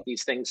inside that make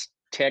these things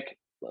tick,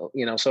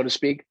 so to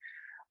speak.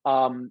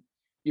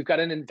 You've got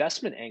an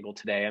investment angle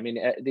today. I mean,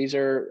 these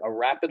are a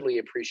rapidly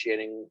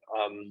appreciating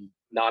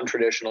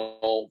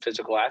non-traditional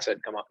physical asset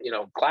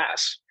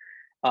class.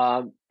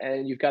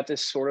 And you've got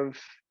this sort of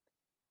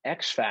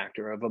X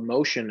factor of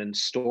emotion and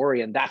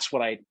story. And that's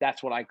what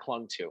I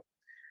clung to.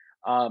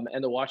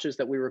 And the watches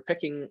that we were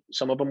picking,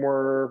 some of them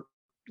were,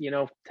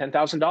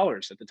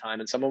 $10,000 at the time,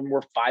 and some of them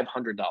were $500.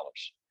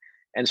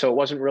 And so it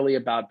wasn't really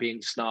about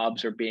being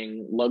snobs or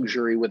being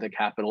luxury with a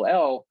capital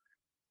L.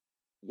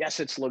 Yes,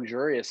 it's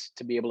luxurious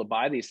to be able to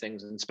buy these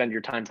things and spend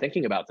your time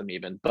thinking about them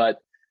even, but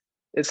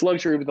it's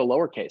luxury with a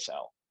lowercase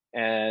L.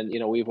 And,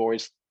 we've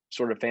always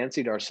sort of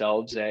fancied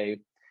ourselves a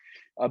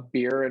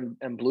beer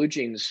and blue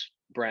jeans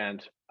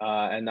brand.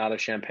 and not a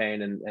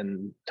champagne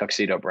and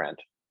tuxedo brand.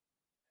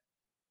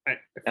 I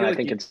And feel I like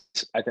think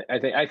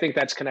I think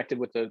that's connected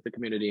with the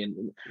community,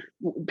 and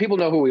people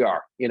know who we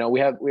are. You know,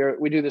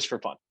 we do this for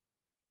fun.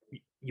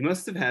 you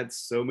must have had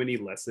so many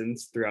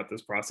lessons throughout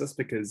this process,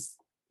 because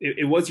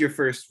it was your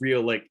first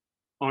real like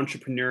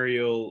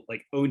entrepreneurial,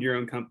 like own your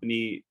own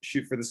company,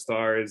 shoot for the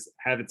stars,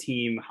 have a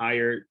team,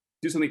 hire,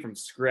 do something from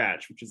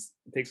scratch, which is,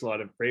 it takes a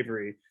lot of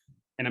bravery.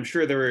 And I'm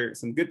sure there were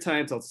some good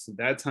times, also some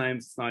bad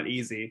times. It's not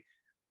easy.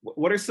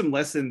 What are some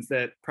lessons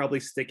that probably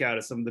stick out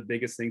as some of the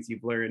biggest things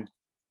you've learned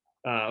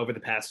over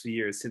the past few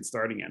years since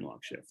starting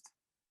Analog Shift?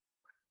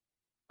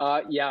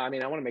 Yeah, I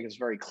mean, I want to make this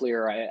very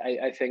clear.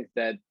 I think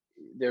that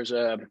there's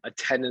a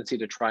tendency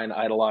to try and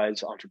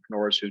idolize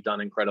entrepreneurs who've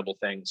done incredible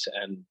things,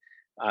 and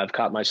I've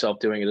caught myself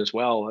doing it as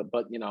well.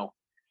 But you know,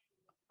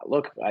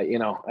 look,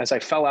 as I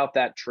fell out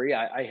that tree,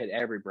 I hit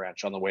every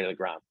branch on the way to the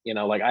ground. You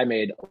know, like I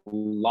made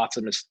lots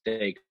of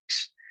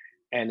mistakes,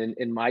 and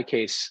in my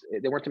case,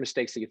 they weren't the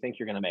mistakes that you think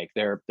you're going to make.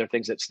 They're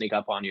things that sneak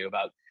up on you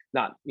about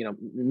not,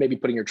 maybe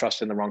putting your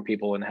trust in the wrong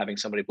people and having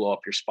somebody blow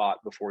up your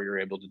spot before you're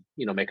able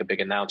to, make a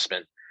big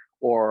announcement.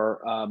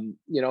 Or,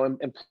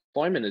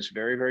 employment is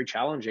very, very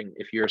challenging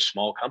if you're a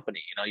small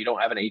company. You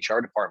don't have an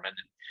HR department.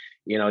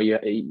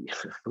 And,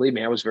 believe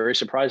me, I was very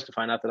surprised to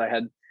find out that I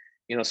had,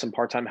 some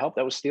part-time help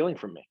that was stealing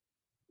from me.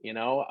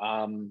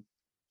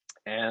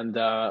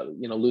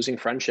 Losing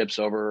friendships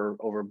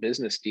over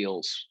business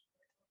deals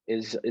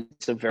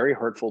it's a very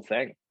hurtful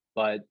thing.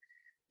 But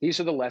these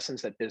are the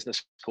lessons that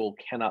business school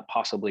cannot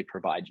possibly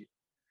provide you.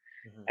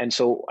 Mm-hmm. And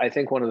so I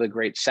think one of the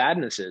great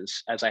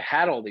sadnesses, as I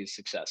had all these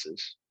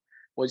successes,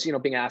 was,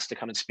 being asked to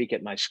come and speak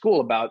at my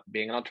school about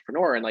being an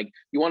entrepreneur. And like,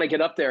 you want to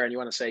get up there and you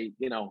want to say,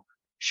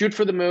 shoot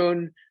for the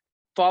moon,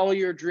 follow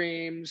your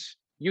dreams,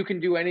 you can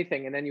do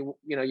anything. And then you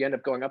end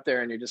up going up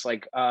there and you're just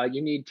like,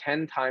 you need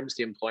 10 times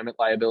the employment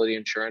liability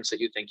insurance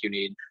that you think you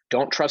need.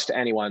 Don't trust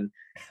anyone.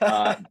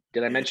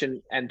 Did I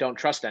mention, and don't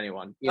trust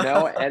anyone,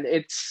 and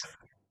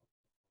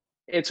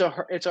it's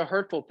a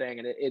hurtful thing.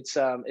 And it's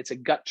a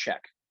gut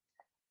check.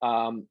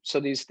 So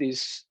these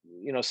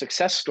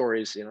success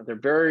stories, they're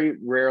very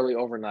rarely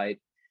overnight.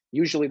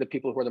 Usually the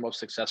people who are the most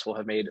successful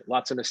have made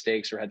lots of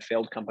mistakes or had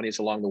failed companies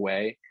along the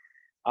way.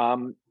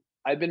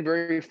 I've been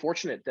very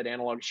fortunate that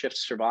Analog Shift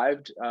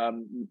survived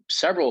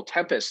several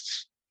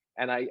tempests,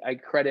 and I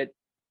credit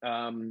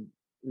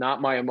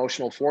not my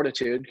emotional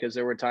fortitude, because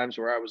there were times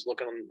where I was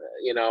looking,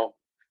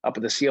 up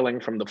at the ceiling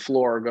from the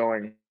floor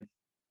going,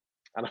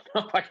 I don't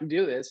know if I can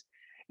do this.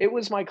 It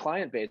was my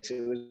client base.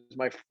 It was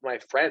my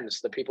friends,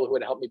 the people who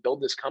had helped me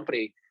build this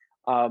company.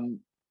 And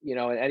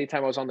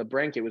anytime I was on the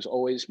brink, it was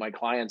always my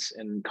clients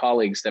and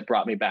colleagues that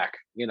brought me back,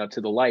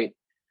 to the light.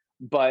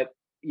 But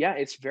yeah,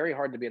 it's very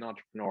hard to be an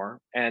entrepreneur,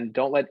 and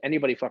don't let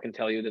anybody fucking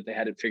tell you that they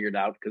had it figured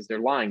out, because they're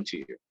lying to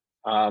you.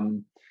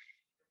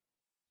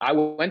 I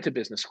went to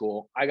business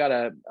school. I got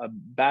a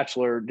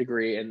bachelor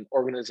degree in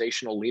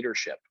organizational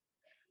leadership.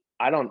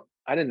 I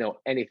didn't know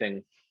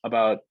anything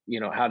about,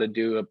 how to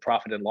do a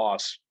profit and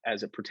loss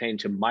as it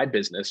pertained to my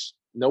business.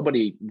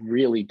 Nobody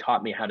really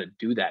taught me how to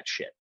do that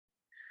shit.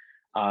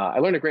 I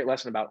learned a great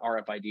lesson about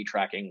RFID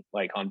tracking,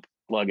 like on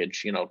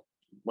luggage,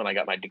 when I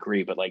got my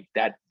degree, but like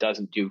that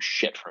doesn't do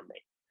shit for me.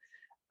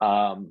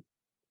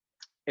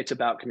 It's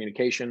about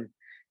communication.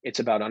 It's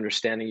about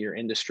understanding your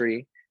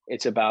industry.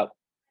 It's about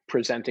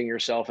presenting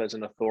yourself as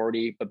an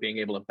authority, but being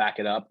able to back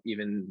it up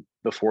even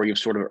before you've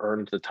sort of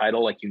earned the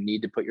title. Like, you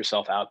need to put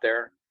yourself out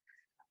there.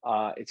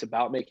 It's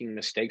about making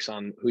mistakes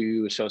on who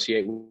you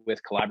associate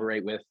with,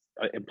 collaborate with,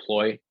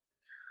 employ.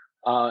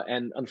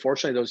 And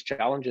unfortunately, those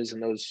challenges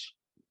and those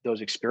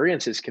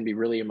experiences can be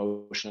really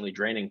emotionally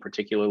draining,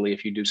 particularly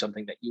if you do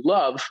something that you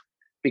love,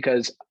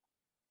 because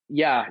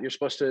you're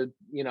supposed to,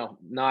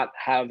 not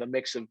have a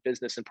mix of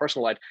business and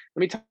personal life. Let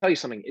me tell you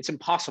something, it's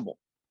impossible.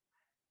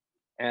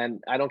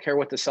 And I don't care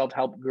what the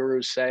self-help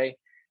gurus say,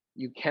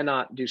 you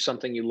cannot do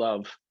something you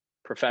love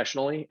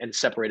professionally and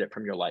separate it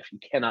from your life. You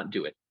cannot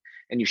do it.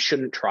 And you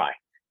shouldn't try.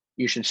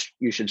 You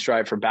should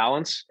strive for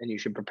balance, and you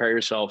should prepare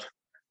yourself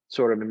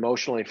sort of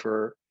emotionally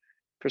for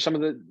some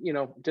of the,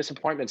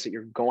 disappointments that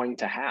you're going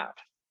to have.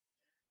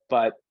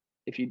 But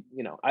if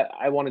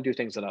I want to do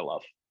things that I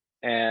love.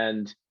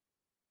 And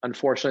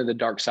unfortunately, the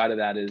dark side of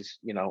that is,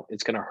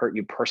 it's going to hurt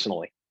you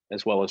personally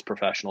as well as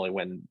professionally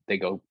when they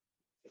go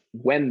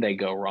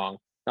wrong,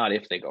 not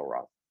if they go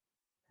wrong.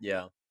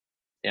 Yeah.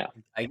 Yeah.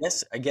 I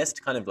guess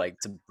to kind of like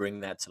to bring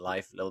that to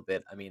life a little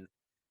bit. I mean,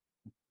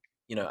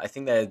 I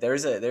think there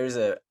is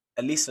a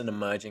at least an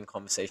emerging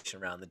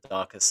conversation around the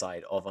darker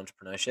side of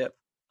entrepreneurship.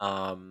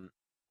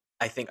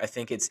 I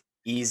think it's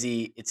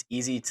easy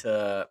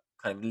to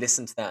kind of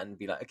listen to that and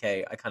be like,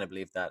 okay, I kind of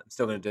believe that, I'm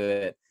still going to do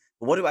it.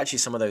 But what do actually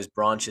some of those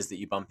branches that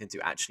you bump into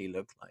actually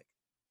look like?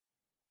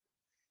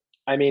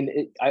 I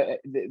mean, I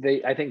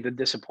think the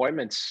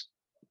disappointments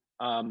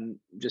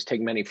just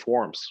take many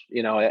forms.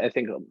 I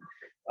think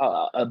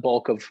a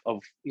bulk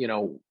of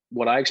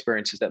what I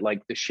experience is that,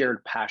 like, the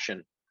shared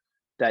passion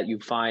that you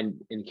find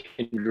in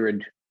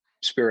kindred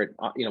spirit,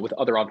 with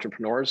other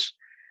entrepreneurs,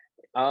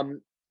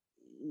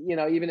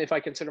 even if I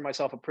consider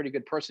myself a pretty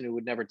good person who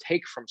would never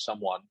take from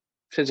someone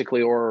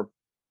physically or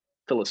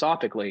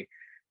philosophically,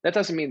 that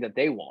doesn't mean that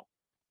they won't.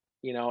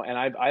 And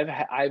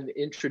I've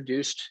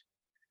introduced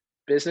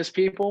business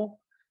people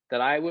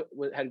that I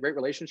had great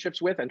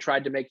relationships with and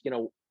tried to make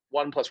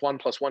 1 + 1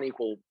 + 1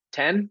 =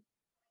 10,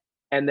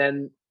 and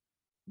then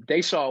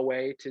they saw a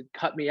way to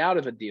cut me out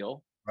of a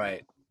deal,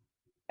 Right.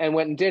 and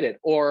went and did it.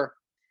 Or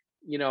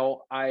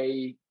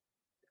I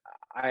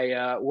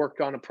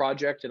worked on a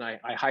project and I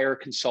hire a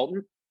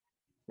consultant,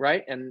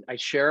 right? And I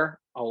share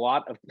a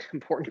lot of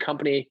important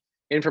company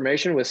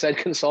information with said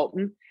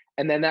consultant.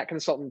 And then that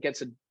consultant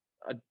gets a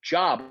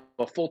job,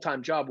 a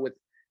full-time job with,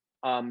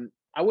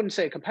 I wouldn't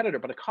say a competitor,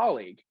 but a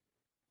colleague.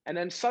 And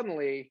then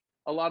suddenly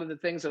a lot of the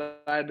things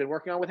that I had been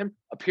working on with him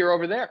appear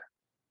over there.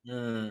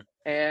 Mm.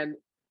 And,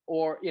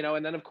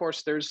 and then of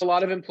course there's a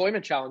lot of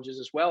employment challenges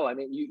as well. I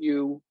mean,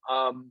 you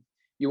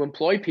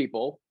employ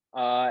people,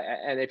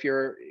 and if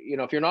you're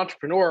an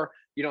entrepreneur,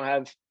 you don't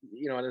have,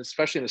 and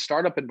especially in a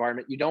startup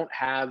environment, you don't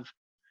have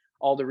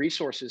all the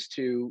resources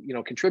to,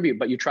 contribute,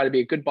 but you try to be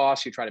a good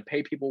boss. You try to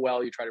pay people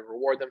well. You try to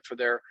reward them for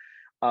their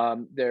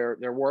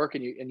work,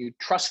 and you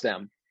trust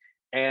them.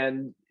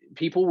 And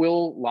people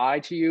will lie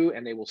to you,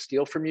 and they will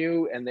steal from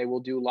you, and they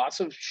will do lots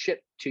of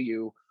shit to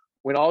you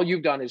when all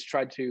you've done is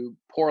tried to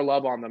pour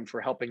love on them for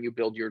helping you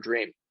build your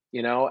dream.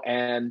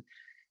 And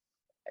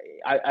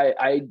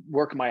I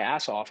work my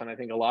ass off, and I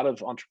think a lot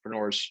of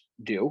entrepreneurs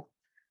do.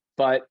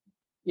 But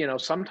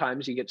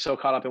sometimes you get so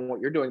caught up in what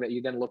you're doing that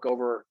you then look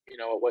over, at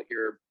what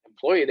your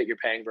employee that you're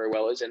paying very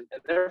well is, and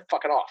they're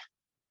fucking off.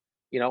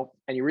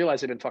 And you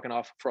realize they've been fucking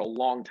off for a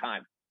long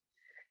time.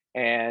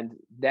 And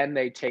then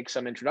they take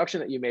some introduction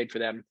that you made for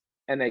them,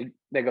 and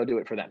they go do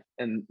it for them,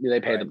 and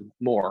they pay them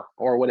more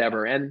or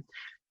whatever. And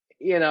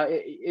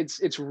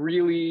it's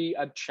really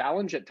a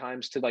challenge at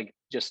times to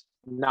just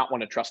not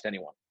want to trust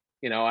anyone.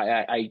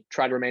 I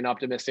try to remain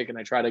optimistic, and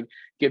I try to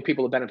give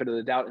people the benefit of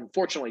the doubt. And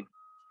fortunately,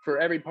 for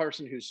every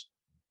person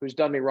who's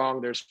done me wrong,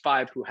 there's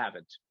 5 who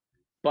haven't.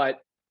 But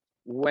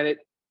when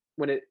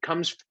it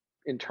comes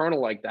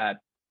internal like that,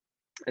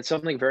 it's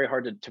something very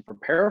hard to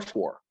prepare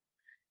for.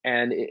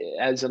 And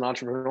as an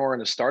entrepreneur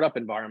in a startup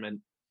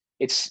environment,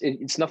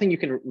 it's nothing you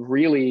can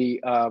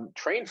really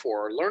train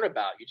for or learn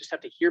about. You just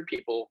have to hear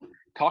people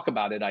talk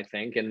about it, I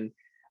think. And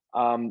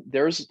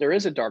there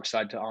is a dark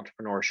side to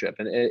entrepreneurship,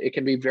 and it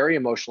can be very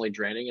emotionally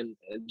draining. And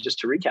just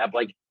to recap,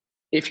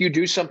 if you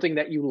do something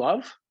that you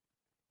love,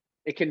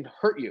 it can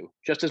hurt you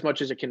just as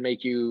much as it can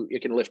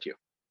lift you.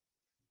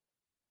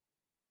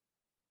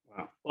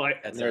 Wow. Well,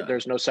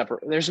 there's no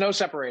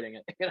separating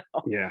it.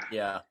 Yeah.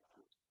 Yeah.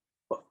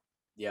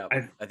 Yeah.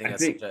 I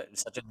think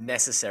that's such a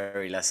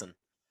necessary lesson.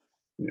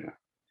 Yeah.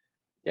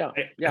 Yeah.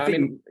 I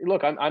mean,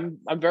 look, I'm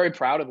very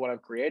proud of what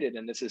I've created,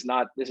 and this is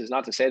not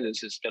to say that this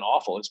has been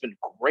awful. It's been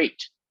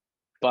great,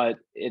 but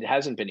it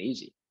hasn't been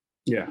easy.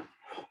 Yeah.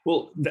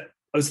 Well,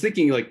 I was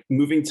thinking,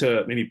 moving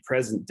to maybe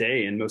present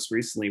day, and most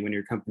recently when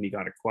your company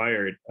got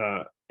acquired,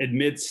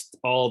 amidst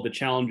all the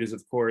challenges,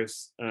 of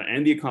course,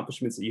 and the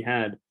accomplishments that you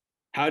had,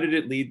 how did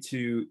it lead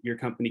to your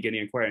company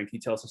getting acquired? And can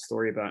you tell us a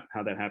story about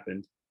how that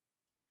happened?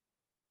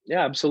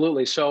 Yeah,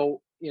 absolutely.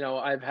 So,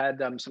 I've had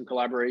some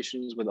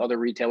collaborations with other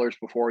retailers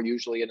before,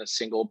 usually in a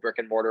single brick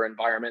and mortar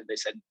environment. They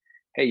said,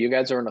 hey, you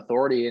guys are an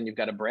authority and you've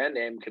got a brand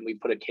name. Can we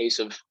put a case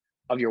of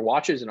your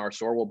watches in our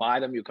store? We'll buy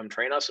them. You come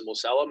train us and we'll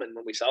sell them. And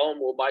when we sell them,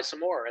 we'll buy some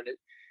more.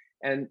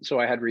 And so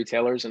I had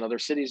retailers in other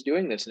cities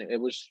doing this, and it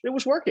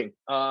was working.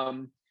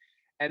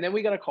 And then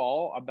we got a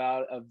call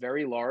about a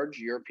very large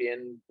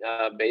European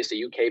based,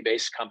 a UK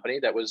based company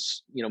that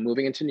was,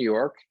 moving into New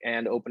York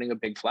and opening a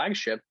big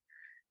flagship.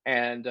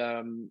 And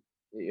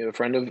a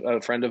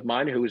friend of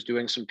mine who was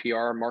doing some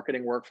PR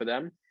marketing work for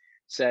them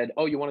said,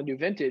 oh, you want to do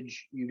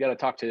vintage? You got to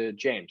talk to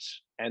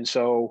James. And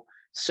so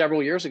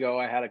several years ago,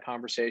 I had a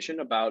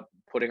conversation about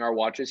putting our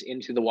watches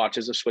into the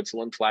Watches of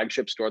Switzerland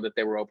flagship store that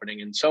they were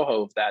opening in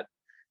Soho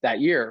that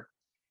year.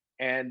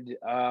 And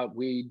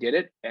we did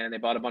it, and they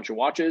bought a bunch of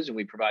watches, and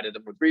we provided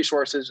them with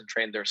resources and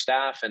trained their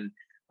staff, and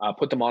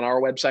put them on our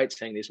website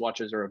saying these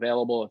watches are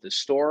available at this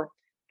store.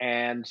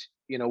 And,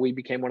 we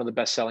became one of the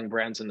best selling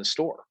brands in the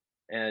store.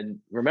 And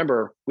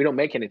remember, we don't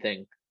make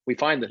anything. We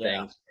find the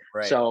things.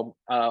 Right. So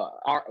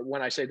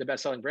when I say the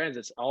best selling brands,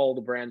 it's all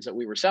the brands that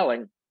we were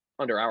selling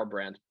under our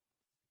brand.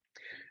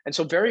 And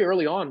so very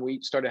early on,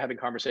 we started having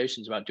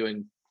conversations about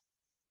doing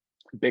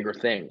bigger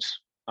things.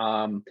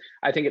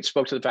 I think it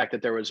spoke to the fact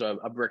that there was a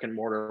brick and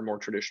mortar, more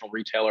traditional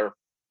retailer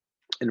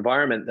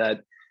environment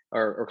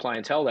or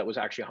clientele that was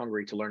actually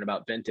hungry to learn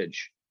about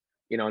vintage,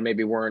 and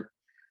maybe weren't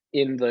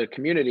in the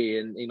community.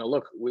 And,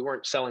 look, we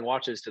weren't selling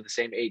watches to the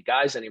same 8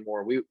 guys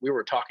anymore. We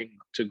were talking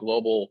to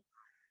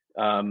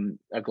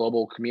a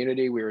global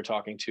community. We were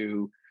talking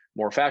to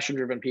more fashion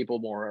driven people,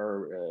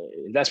 more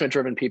investment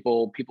driven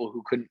people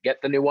who couldn't get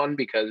the new one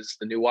because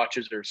the new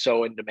watches are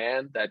so in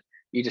demand that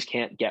you just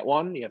can't get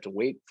one. You have to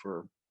wait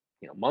for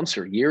months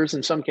or years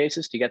in some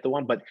cases to get the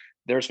one, but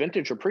there's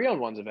vintage or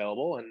pre-owned ones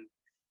available. And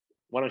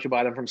why don't you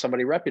buy them from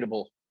somebody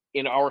reputable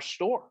in our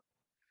store?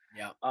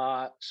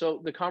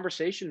 So the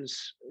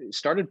conversations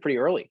started pretty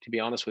early, to be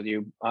honest with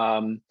you.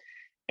 And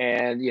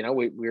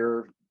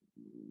we're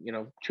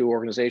two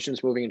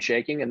organizations moving and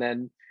shaking, and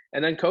then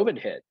COVID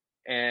hit,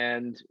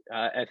 and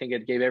I think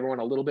it gave everyone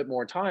a little bit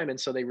more time, and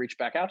so they reached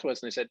back out to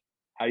us and they said,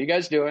 "How you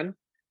guys doing?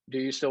 Do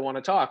you still want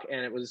to talk?"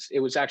 And it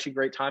was actually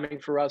great timing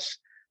for us.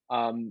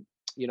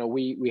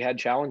 We had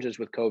challenges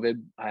with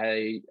COVID.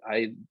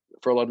 I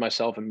furloughed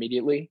myself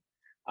immediately.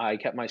 I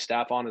kept my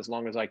staff on as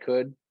long as I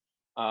could.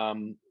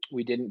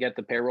 We didn't get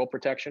the payroll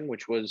protection,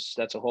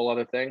 that's a whole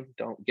other thing.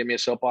 Don't give me a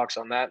soapbox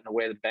on that, and the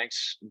way the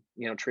banks,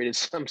 treated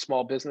some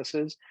small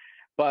businesses.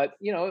 But,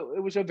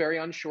 it was a very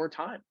unsure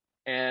time.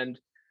 And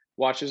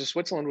Watches of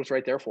Switzerland was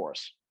right there for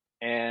us.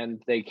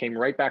 And they came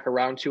right back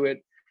around to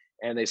it.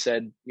 And they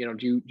said,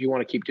 do you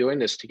want to keep doing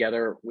this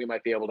together? We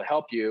might be able to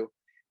help you.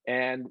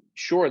 And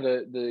sure,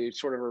 the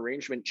sort of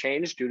arrangement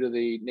changed due to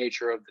the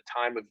nature of the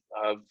time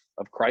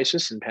of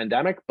crisis and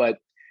pandemic. But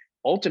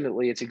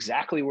ultimately, it's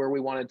exactly where we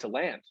wanted to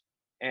land.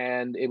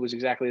 And it was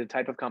exactly the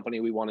type of company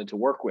we wanted to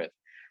work with.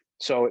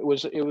 So it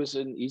was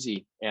an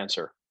easy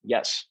answer.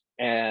 Yes.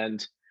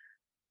 And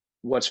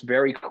what's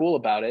very cool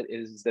about it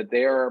is that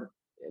they are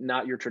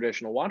not your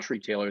traditional watch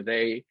retailer.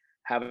 They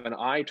have an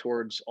eye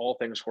towards all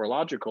things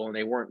horological, and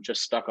they weren't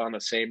just stuck on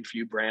the same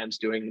few brands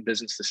doing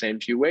business the same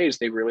few ways.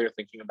 They really are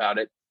thinking about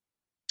it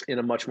in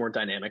a much more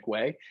dynamic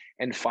way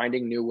and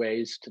finding new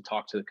ways to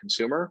talk to the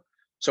consumer.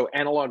 So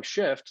Analog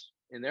Shift,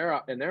 in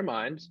their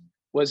minds,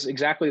 was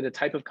exactly the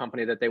type of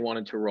company that they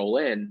wanted to roll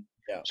in.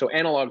 Yeah. So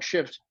Analog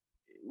Shift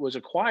was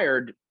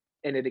acquired,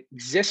 and it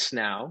exists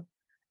now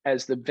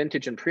as the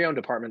vintage and pre-owned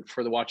department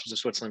for the Watches of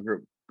Switzerland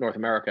Group North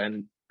America.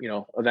 And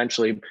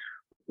eventually,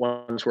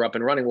 once we're up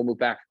and running, we'll move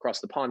back across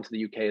the pond to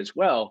the UK as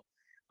well.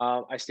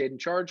 I stayed in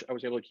charge. I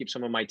was able to keep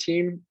some of my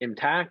team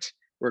intact.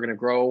 We're going to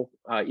grow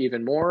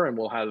even more, and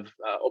we'll have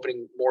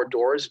opening more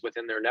doors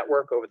within their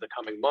network over the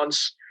coming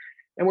months.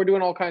 And we're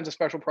doing all kinds of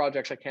special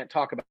projects I can't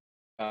talk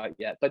about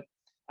yet. But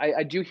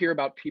I do hear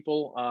about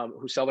people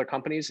who sell their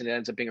companies, and it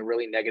ends up being a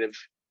really negative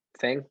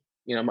thing.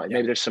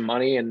 Maybe there's some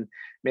money, and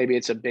maybe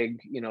it's a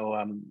big,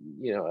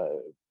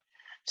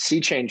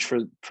 sea change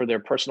for their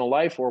personal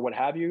life or what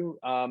have you.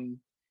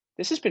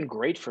 This has been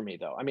great for me,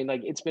 though. I mean,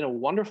 it's been a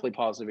wonderfully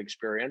positive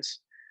experience.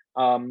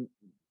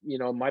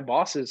 My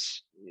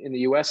bosses in the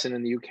US and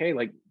in the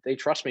UK, they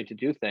trust me to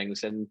do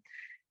things, and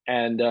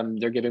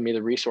they're giving me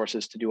the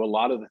resources to do a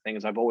lot of the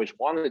things I've always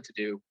wanted to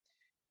do.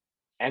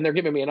 And they're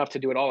giving me enough to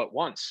do it all at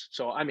once.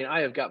 So, I mean,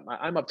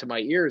 I'm up to my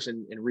ears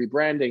in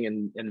rebranding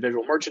and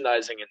visual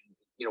merchandising and,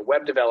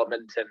 web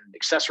development and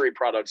accessory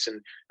products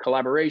and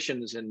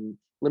collaborations and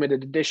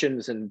limited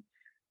editions. And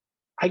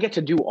I get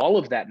to do all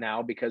of that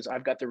now because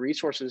I've got the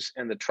resources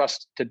and the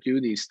trust to do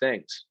these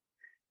things.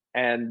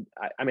 And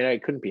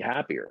I couldn't be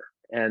happier.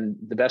 And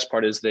the best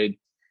part is they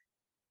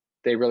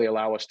really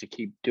allow us to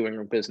keep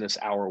doing business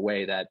our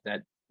way, that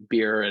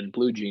beer and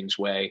blue jeans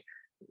way.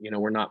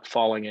 We're not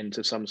falling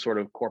into some sort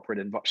of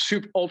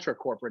super ultra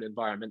corporate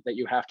environment that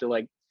you have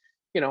to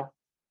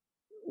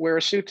wear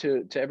a suit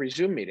to every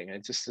Zoom meeting.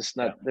 It's just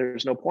not,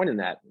 there's no point in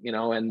that,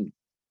 and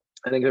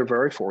I think they're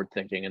very forward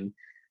thinking.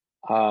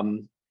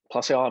 And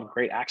plus they all have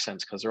great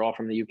accents because they're all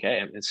from the UK.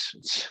 And it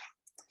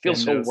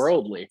feels so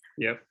worldly.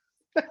 Yep.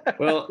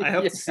 Well, I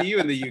hope to see you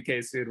in the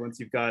UK soon once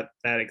you've got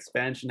that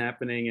expansion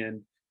happening.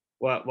 And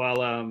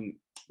while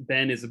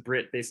Ben is a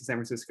Brit based in San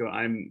Francisco,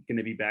 I'm going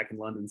to be back in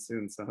London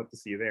soon, so I hope to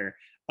see you there.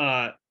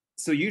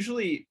 So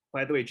usually,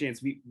 by the way,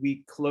 James,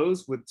 we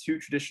close with 2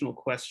 traditional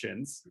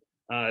questions.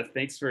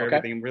 Thanks for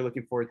everything. I'm really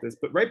looking forward to this.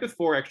 But right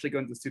before actually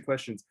going to those 2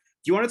 questions,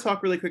 do you want to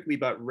talk really quickly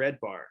about Red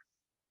Bar?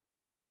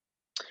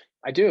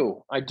 I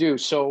do.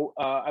 So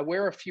I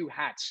wear a few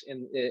hats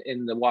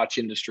in the watch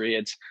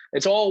industry.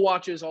 It's all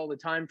watches all the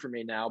time for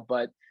me now.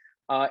 But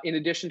in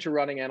addition to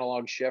running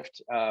Analog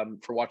Shift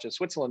for Watches of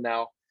Switzerland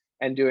now,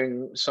 and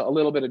doing a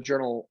little bit of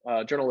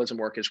journalism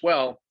work as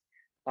well,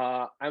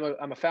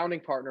 I'm a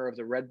founding partner of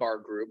the Red Bar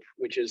Group,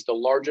 which is the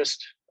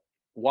largest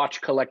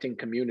watch collecting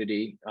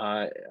community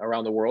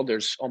around the world.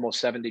 There's almost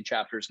 70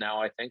 chapters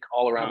now, I think,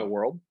 all around the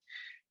world.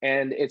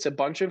 And it's a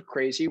bunch of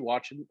crazy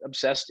watch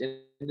obsessed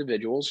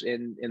individuals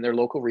in their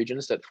local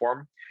regions that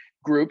form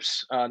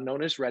groups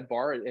known as Red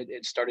Bar.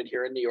 It started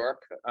here in New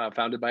York,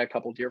 founded by a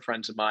couple of dear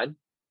friends of mine.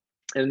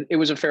 And it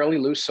was a fairly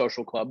loose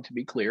social club, to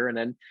be clear. And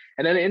then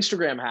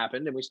Instagram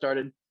happened, and we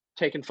started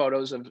taking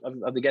photos of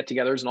the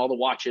get-togethers and all the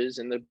watches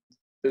and the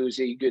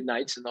boozy good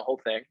nights and the whole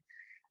thing.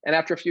 And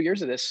after a few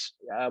years of this,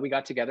 we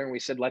got together and we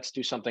said, let's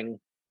do something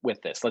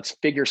with this. Let's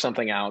figure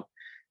something out.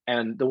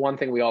 And the one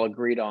thing we all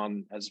agreed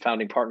on as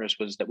founding partners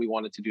was that we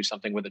wanted to do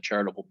something with a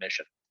charitable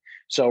mission.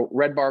 So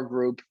Red Bar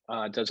Group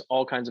does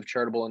all kinds of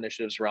charitable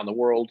initiatives around the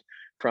world,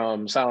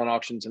 from silent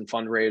auctions and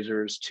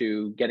fundraisers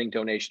to getting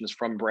donations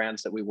from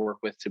brands that we work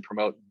with to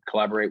promote and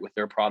collaborate with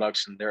their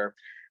products and their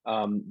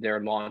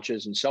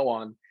launches and so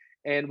on.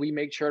 And we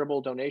make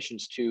charitable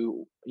donations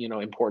to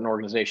important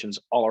organizations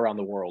all around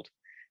the world.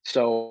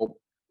 So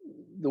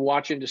the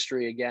watch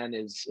industry, again,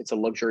 it's a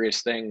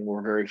luxurious thing.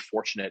 We're very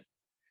fortunate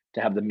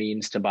to have the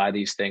means to buy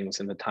these things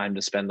and the time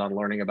to spend on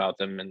learning about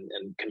them, and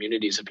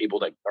communities of people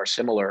that are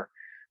similar.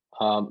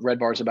 Red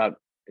Bar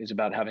is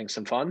about having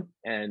some fun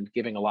and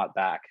giving a lot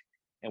back.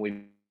 And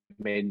we've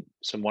made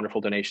some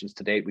wonderful donations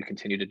to date. We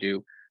continue to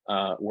do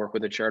work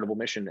with a charitable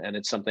mission, and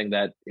it's something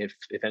that if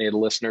any of the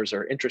listeners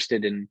are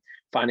interested in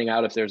finding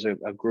out if there's a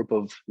group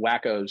of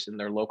wackos in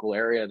their local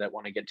area that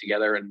want to get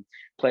together and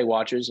play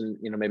watches and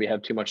maybe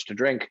have too much to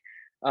drink,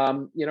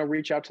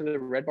 reach out to the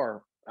Red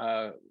Bar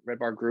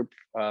Group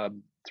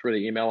through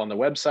the email on the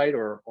website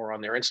or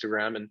on their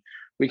Instagram, and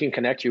we can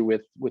connect you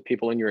with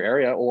people in your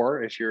area.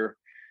 Or if you're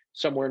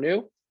somewhere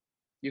new,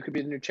 you could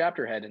be the new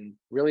chapter head. And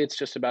really, it's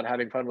just about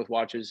having fun with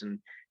watches and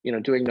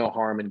doing no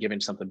harm and giving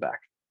something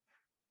back.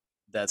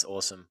 That's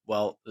awesome.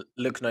 Well,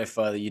 look no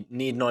further. You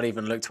need not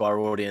even look to our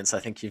audience.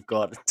 I think you've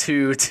got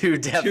two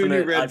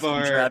definite Red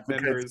Bar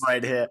advocates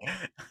right here.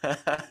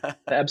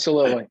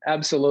 Absolutely.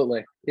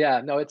 Yeah,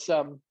 no, it's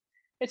a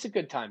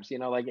good times,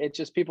 like it's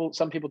just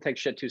some people take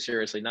shit too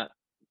seriously, not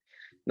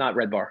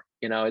Red Bar.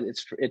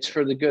 It's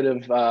for the good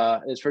of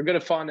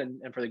fun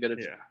and for the good of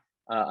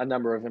a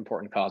number of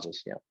important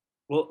causes. Yeah.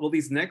 Well,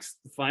 these next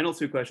final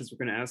two questions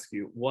we're going to ask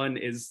you, one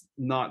is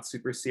not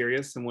super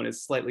serious and one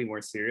is slightly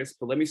more serious.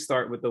 But let me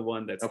start with the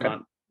one that's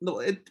not.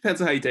 It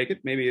depends on how you take it.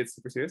 Maybe it's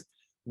super serious.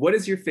 What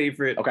is your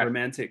favorite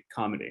romantic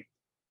comedy?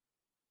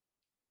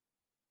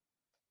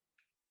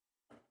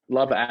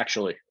 Love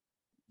Actually.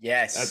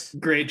 Yes. That's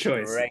great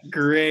choice.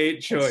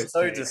 Great choice. It's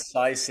so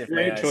decisive.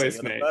 Great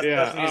choice, mate.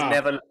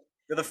 You're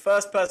the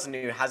first person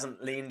who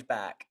hasn't leaned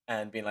back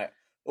and been like,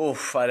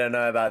 "Oof, I don't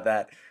know about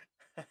that."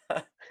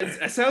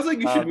 It sounds like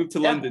you should move to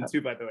London too,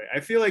 by the way.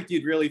 I feel like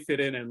you'd really fit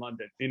in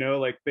London,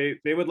 like they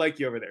would like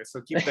you over there. So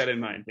keep that in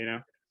mind,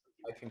 I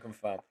can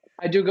confirm.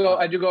 I do go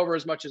over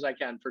as much as I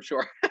can, for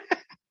sure.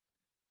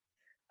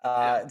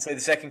 So the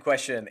second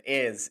question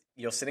is,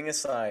 you're sitting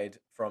across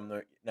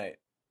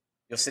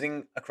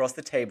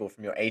the table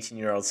from your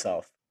 18-year-old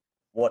self.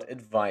 What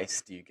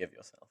advice do you give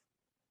yourself?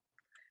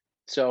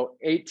 So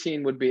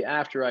 18 would be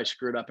after I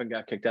screwed up and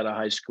got kicked out of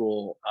high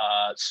school.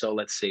 So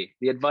let's see.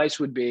 The advice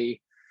would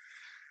be,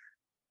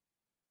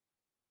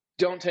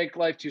 don't take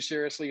life too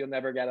seriously. You'll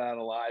never get out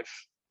alive.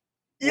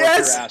 Yes.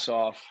 Work your ass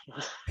off.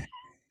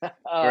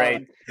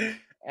 Great.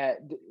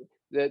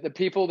 The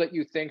people that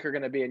you think are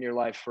going to be in your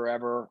life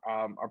forever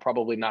are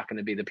probably not going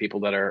to be the people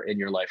that are in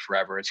your life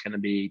forever. It's going to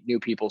be new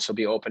people. So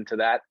be open to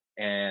that,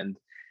 and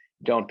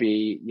don't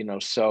be,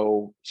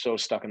 so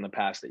stuck in the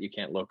past that you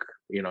can't look,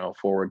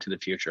 forward to the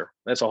future.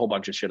 That's a whole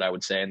bunch of shit I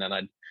would say. And then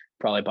I'd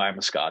probably buy him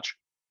a scotch.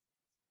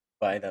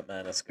 Buy that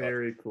man a scotch.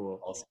 Very cool.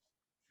 Awesome.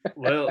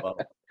 Well,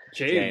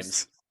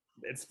 James.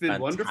 It's been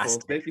Fantastic.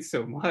 Wonderful. Thank you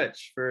so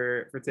much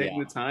for taking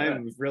the time. Yeah.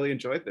 We've really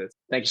enjoyed this.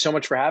 Thank you so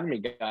much for having me,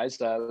 guys.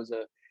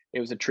 It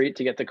was a treat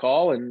to get the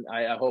call, and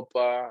I hope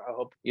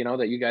that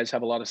you guys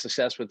have a lot of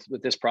success with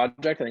this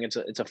project. I think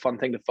it's a fun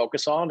thing to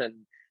focus on, and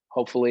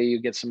hopefully you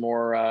get some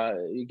more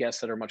guests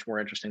that are much more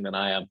interesting than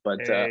I am.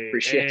 But I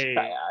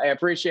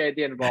appreciate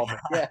the involvement.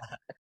 Yeah.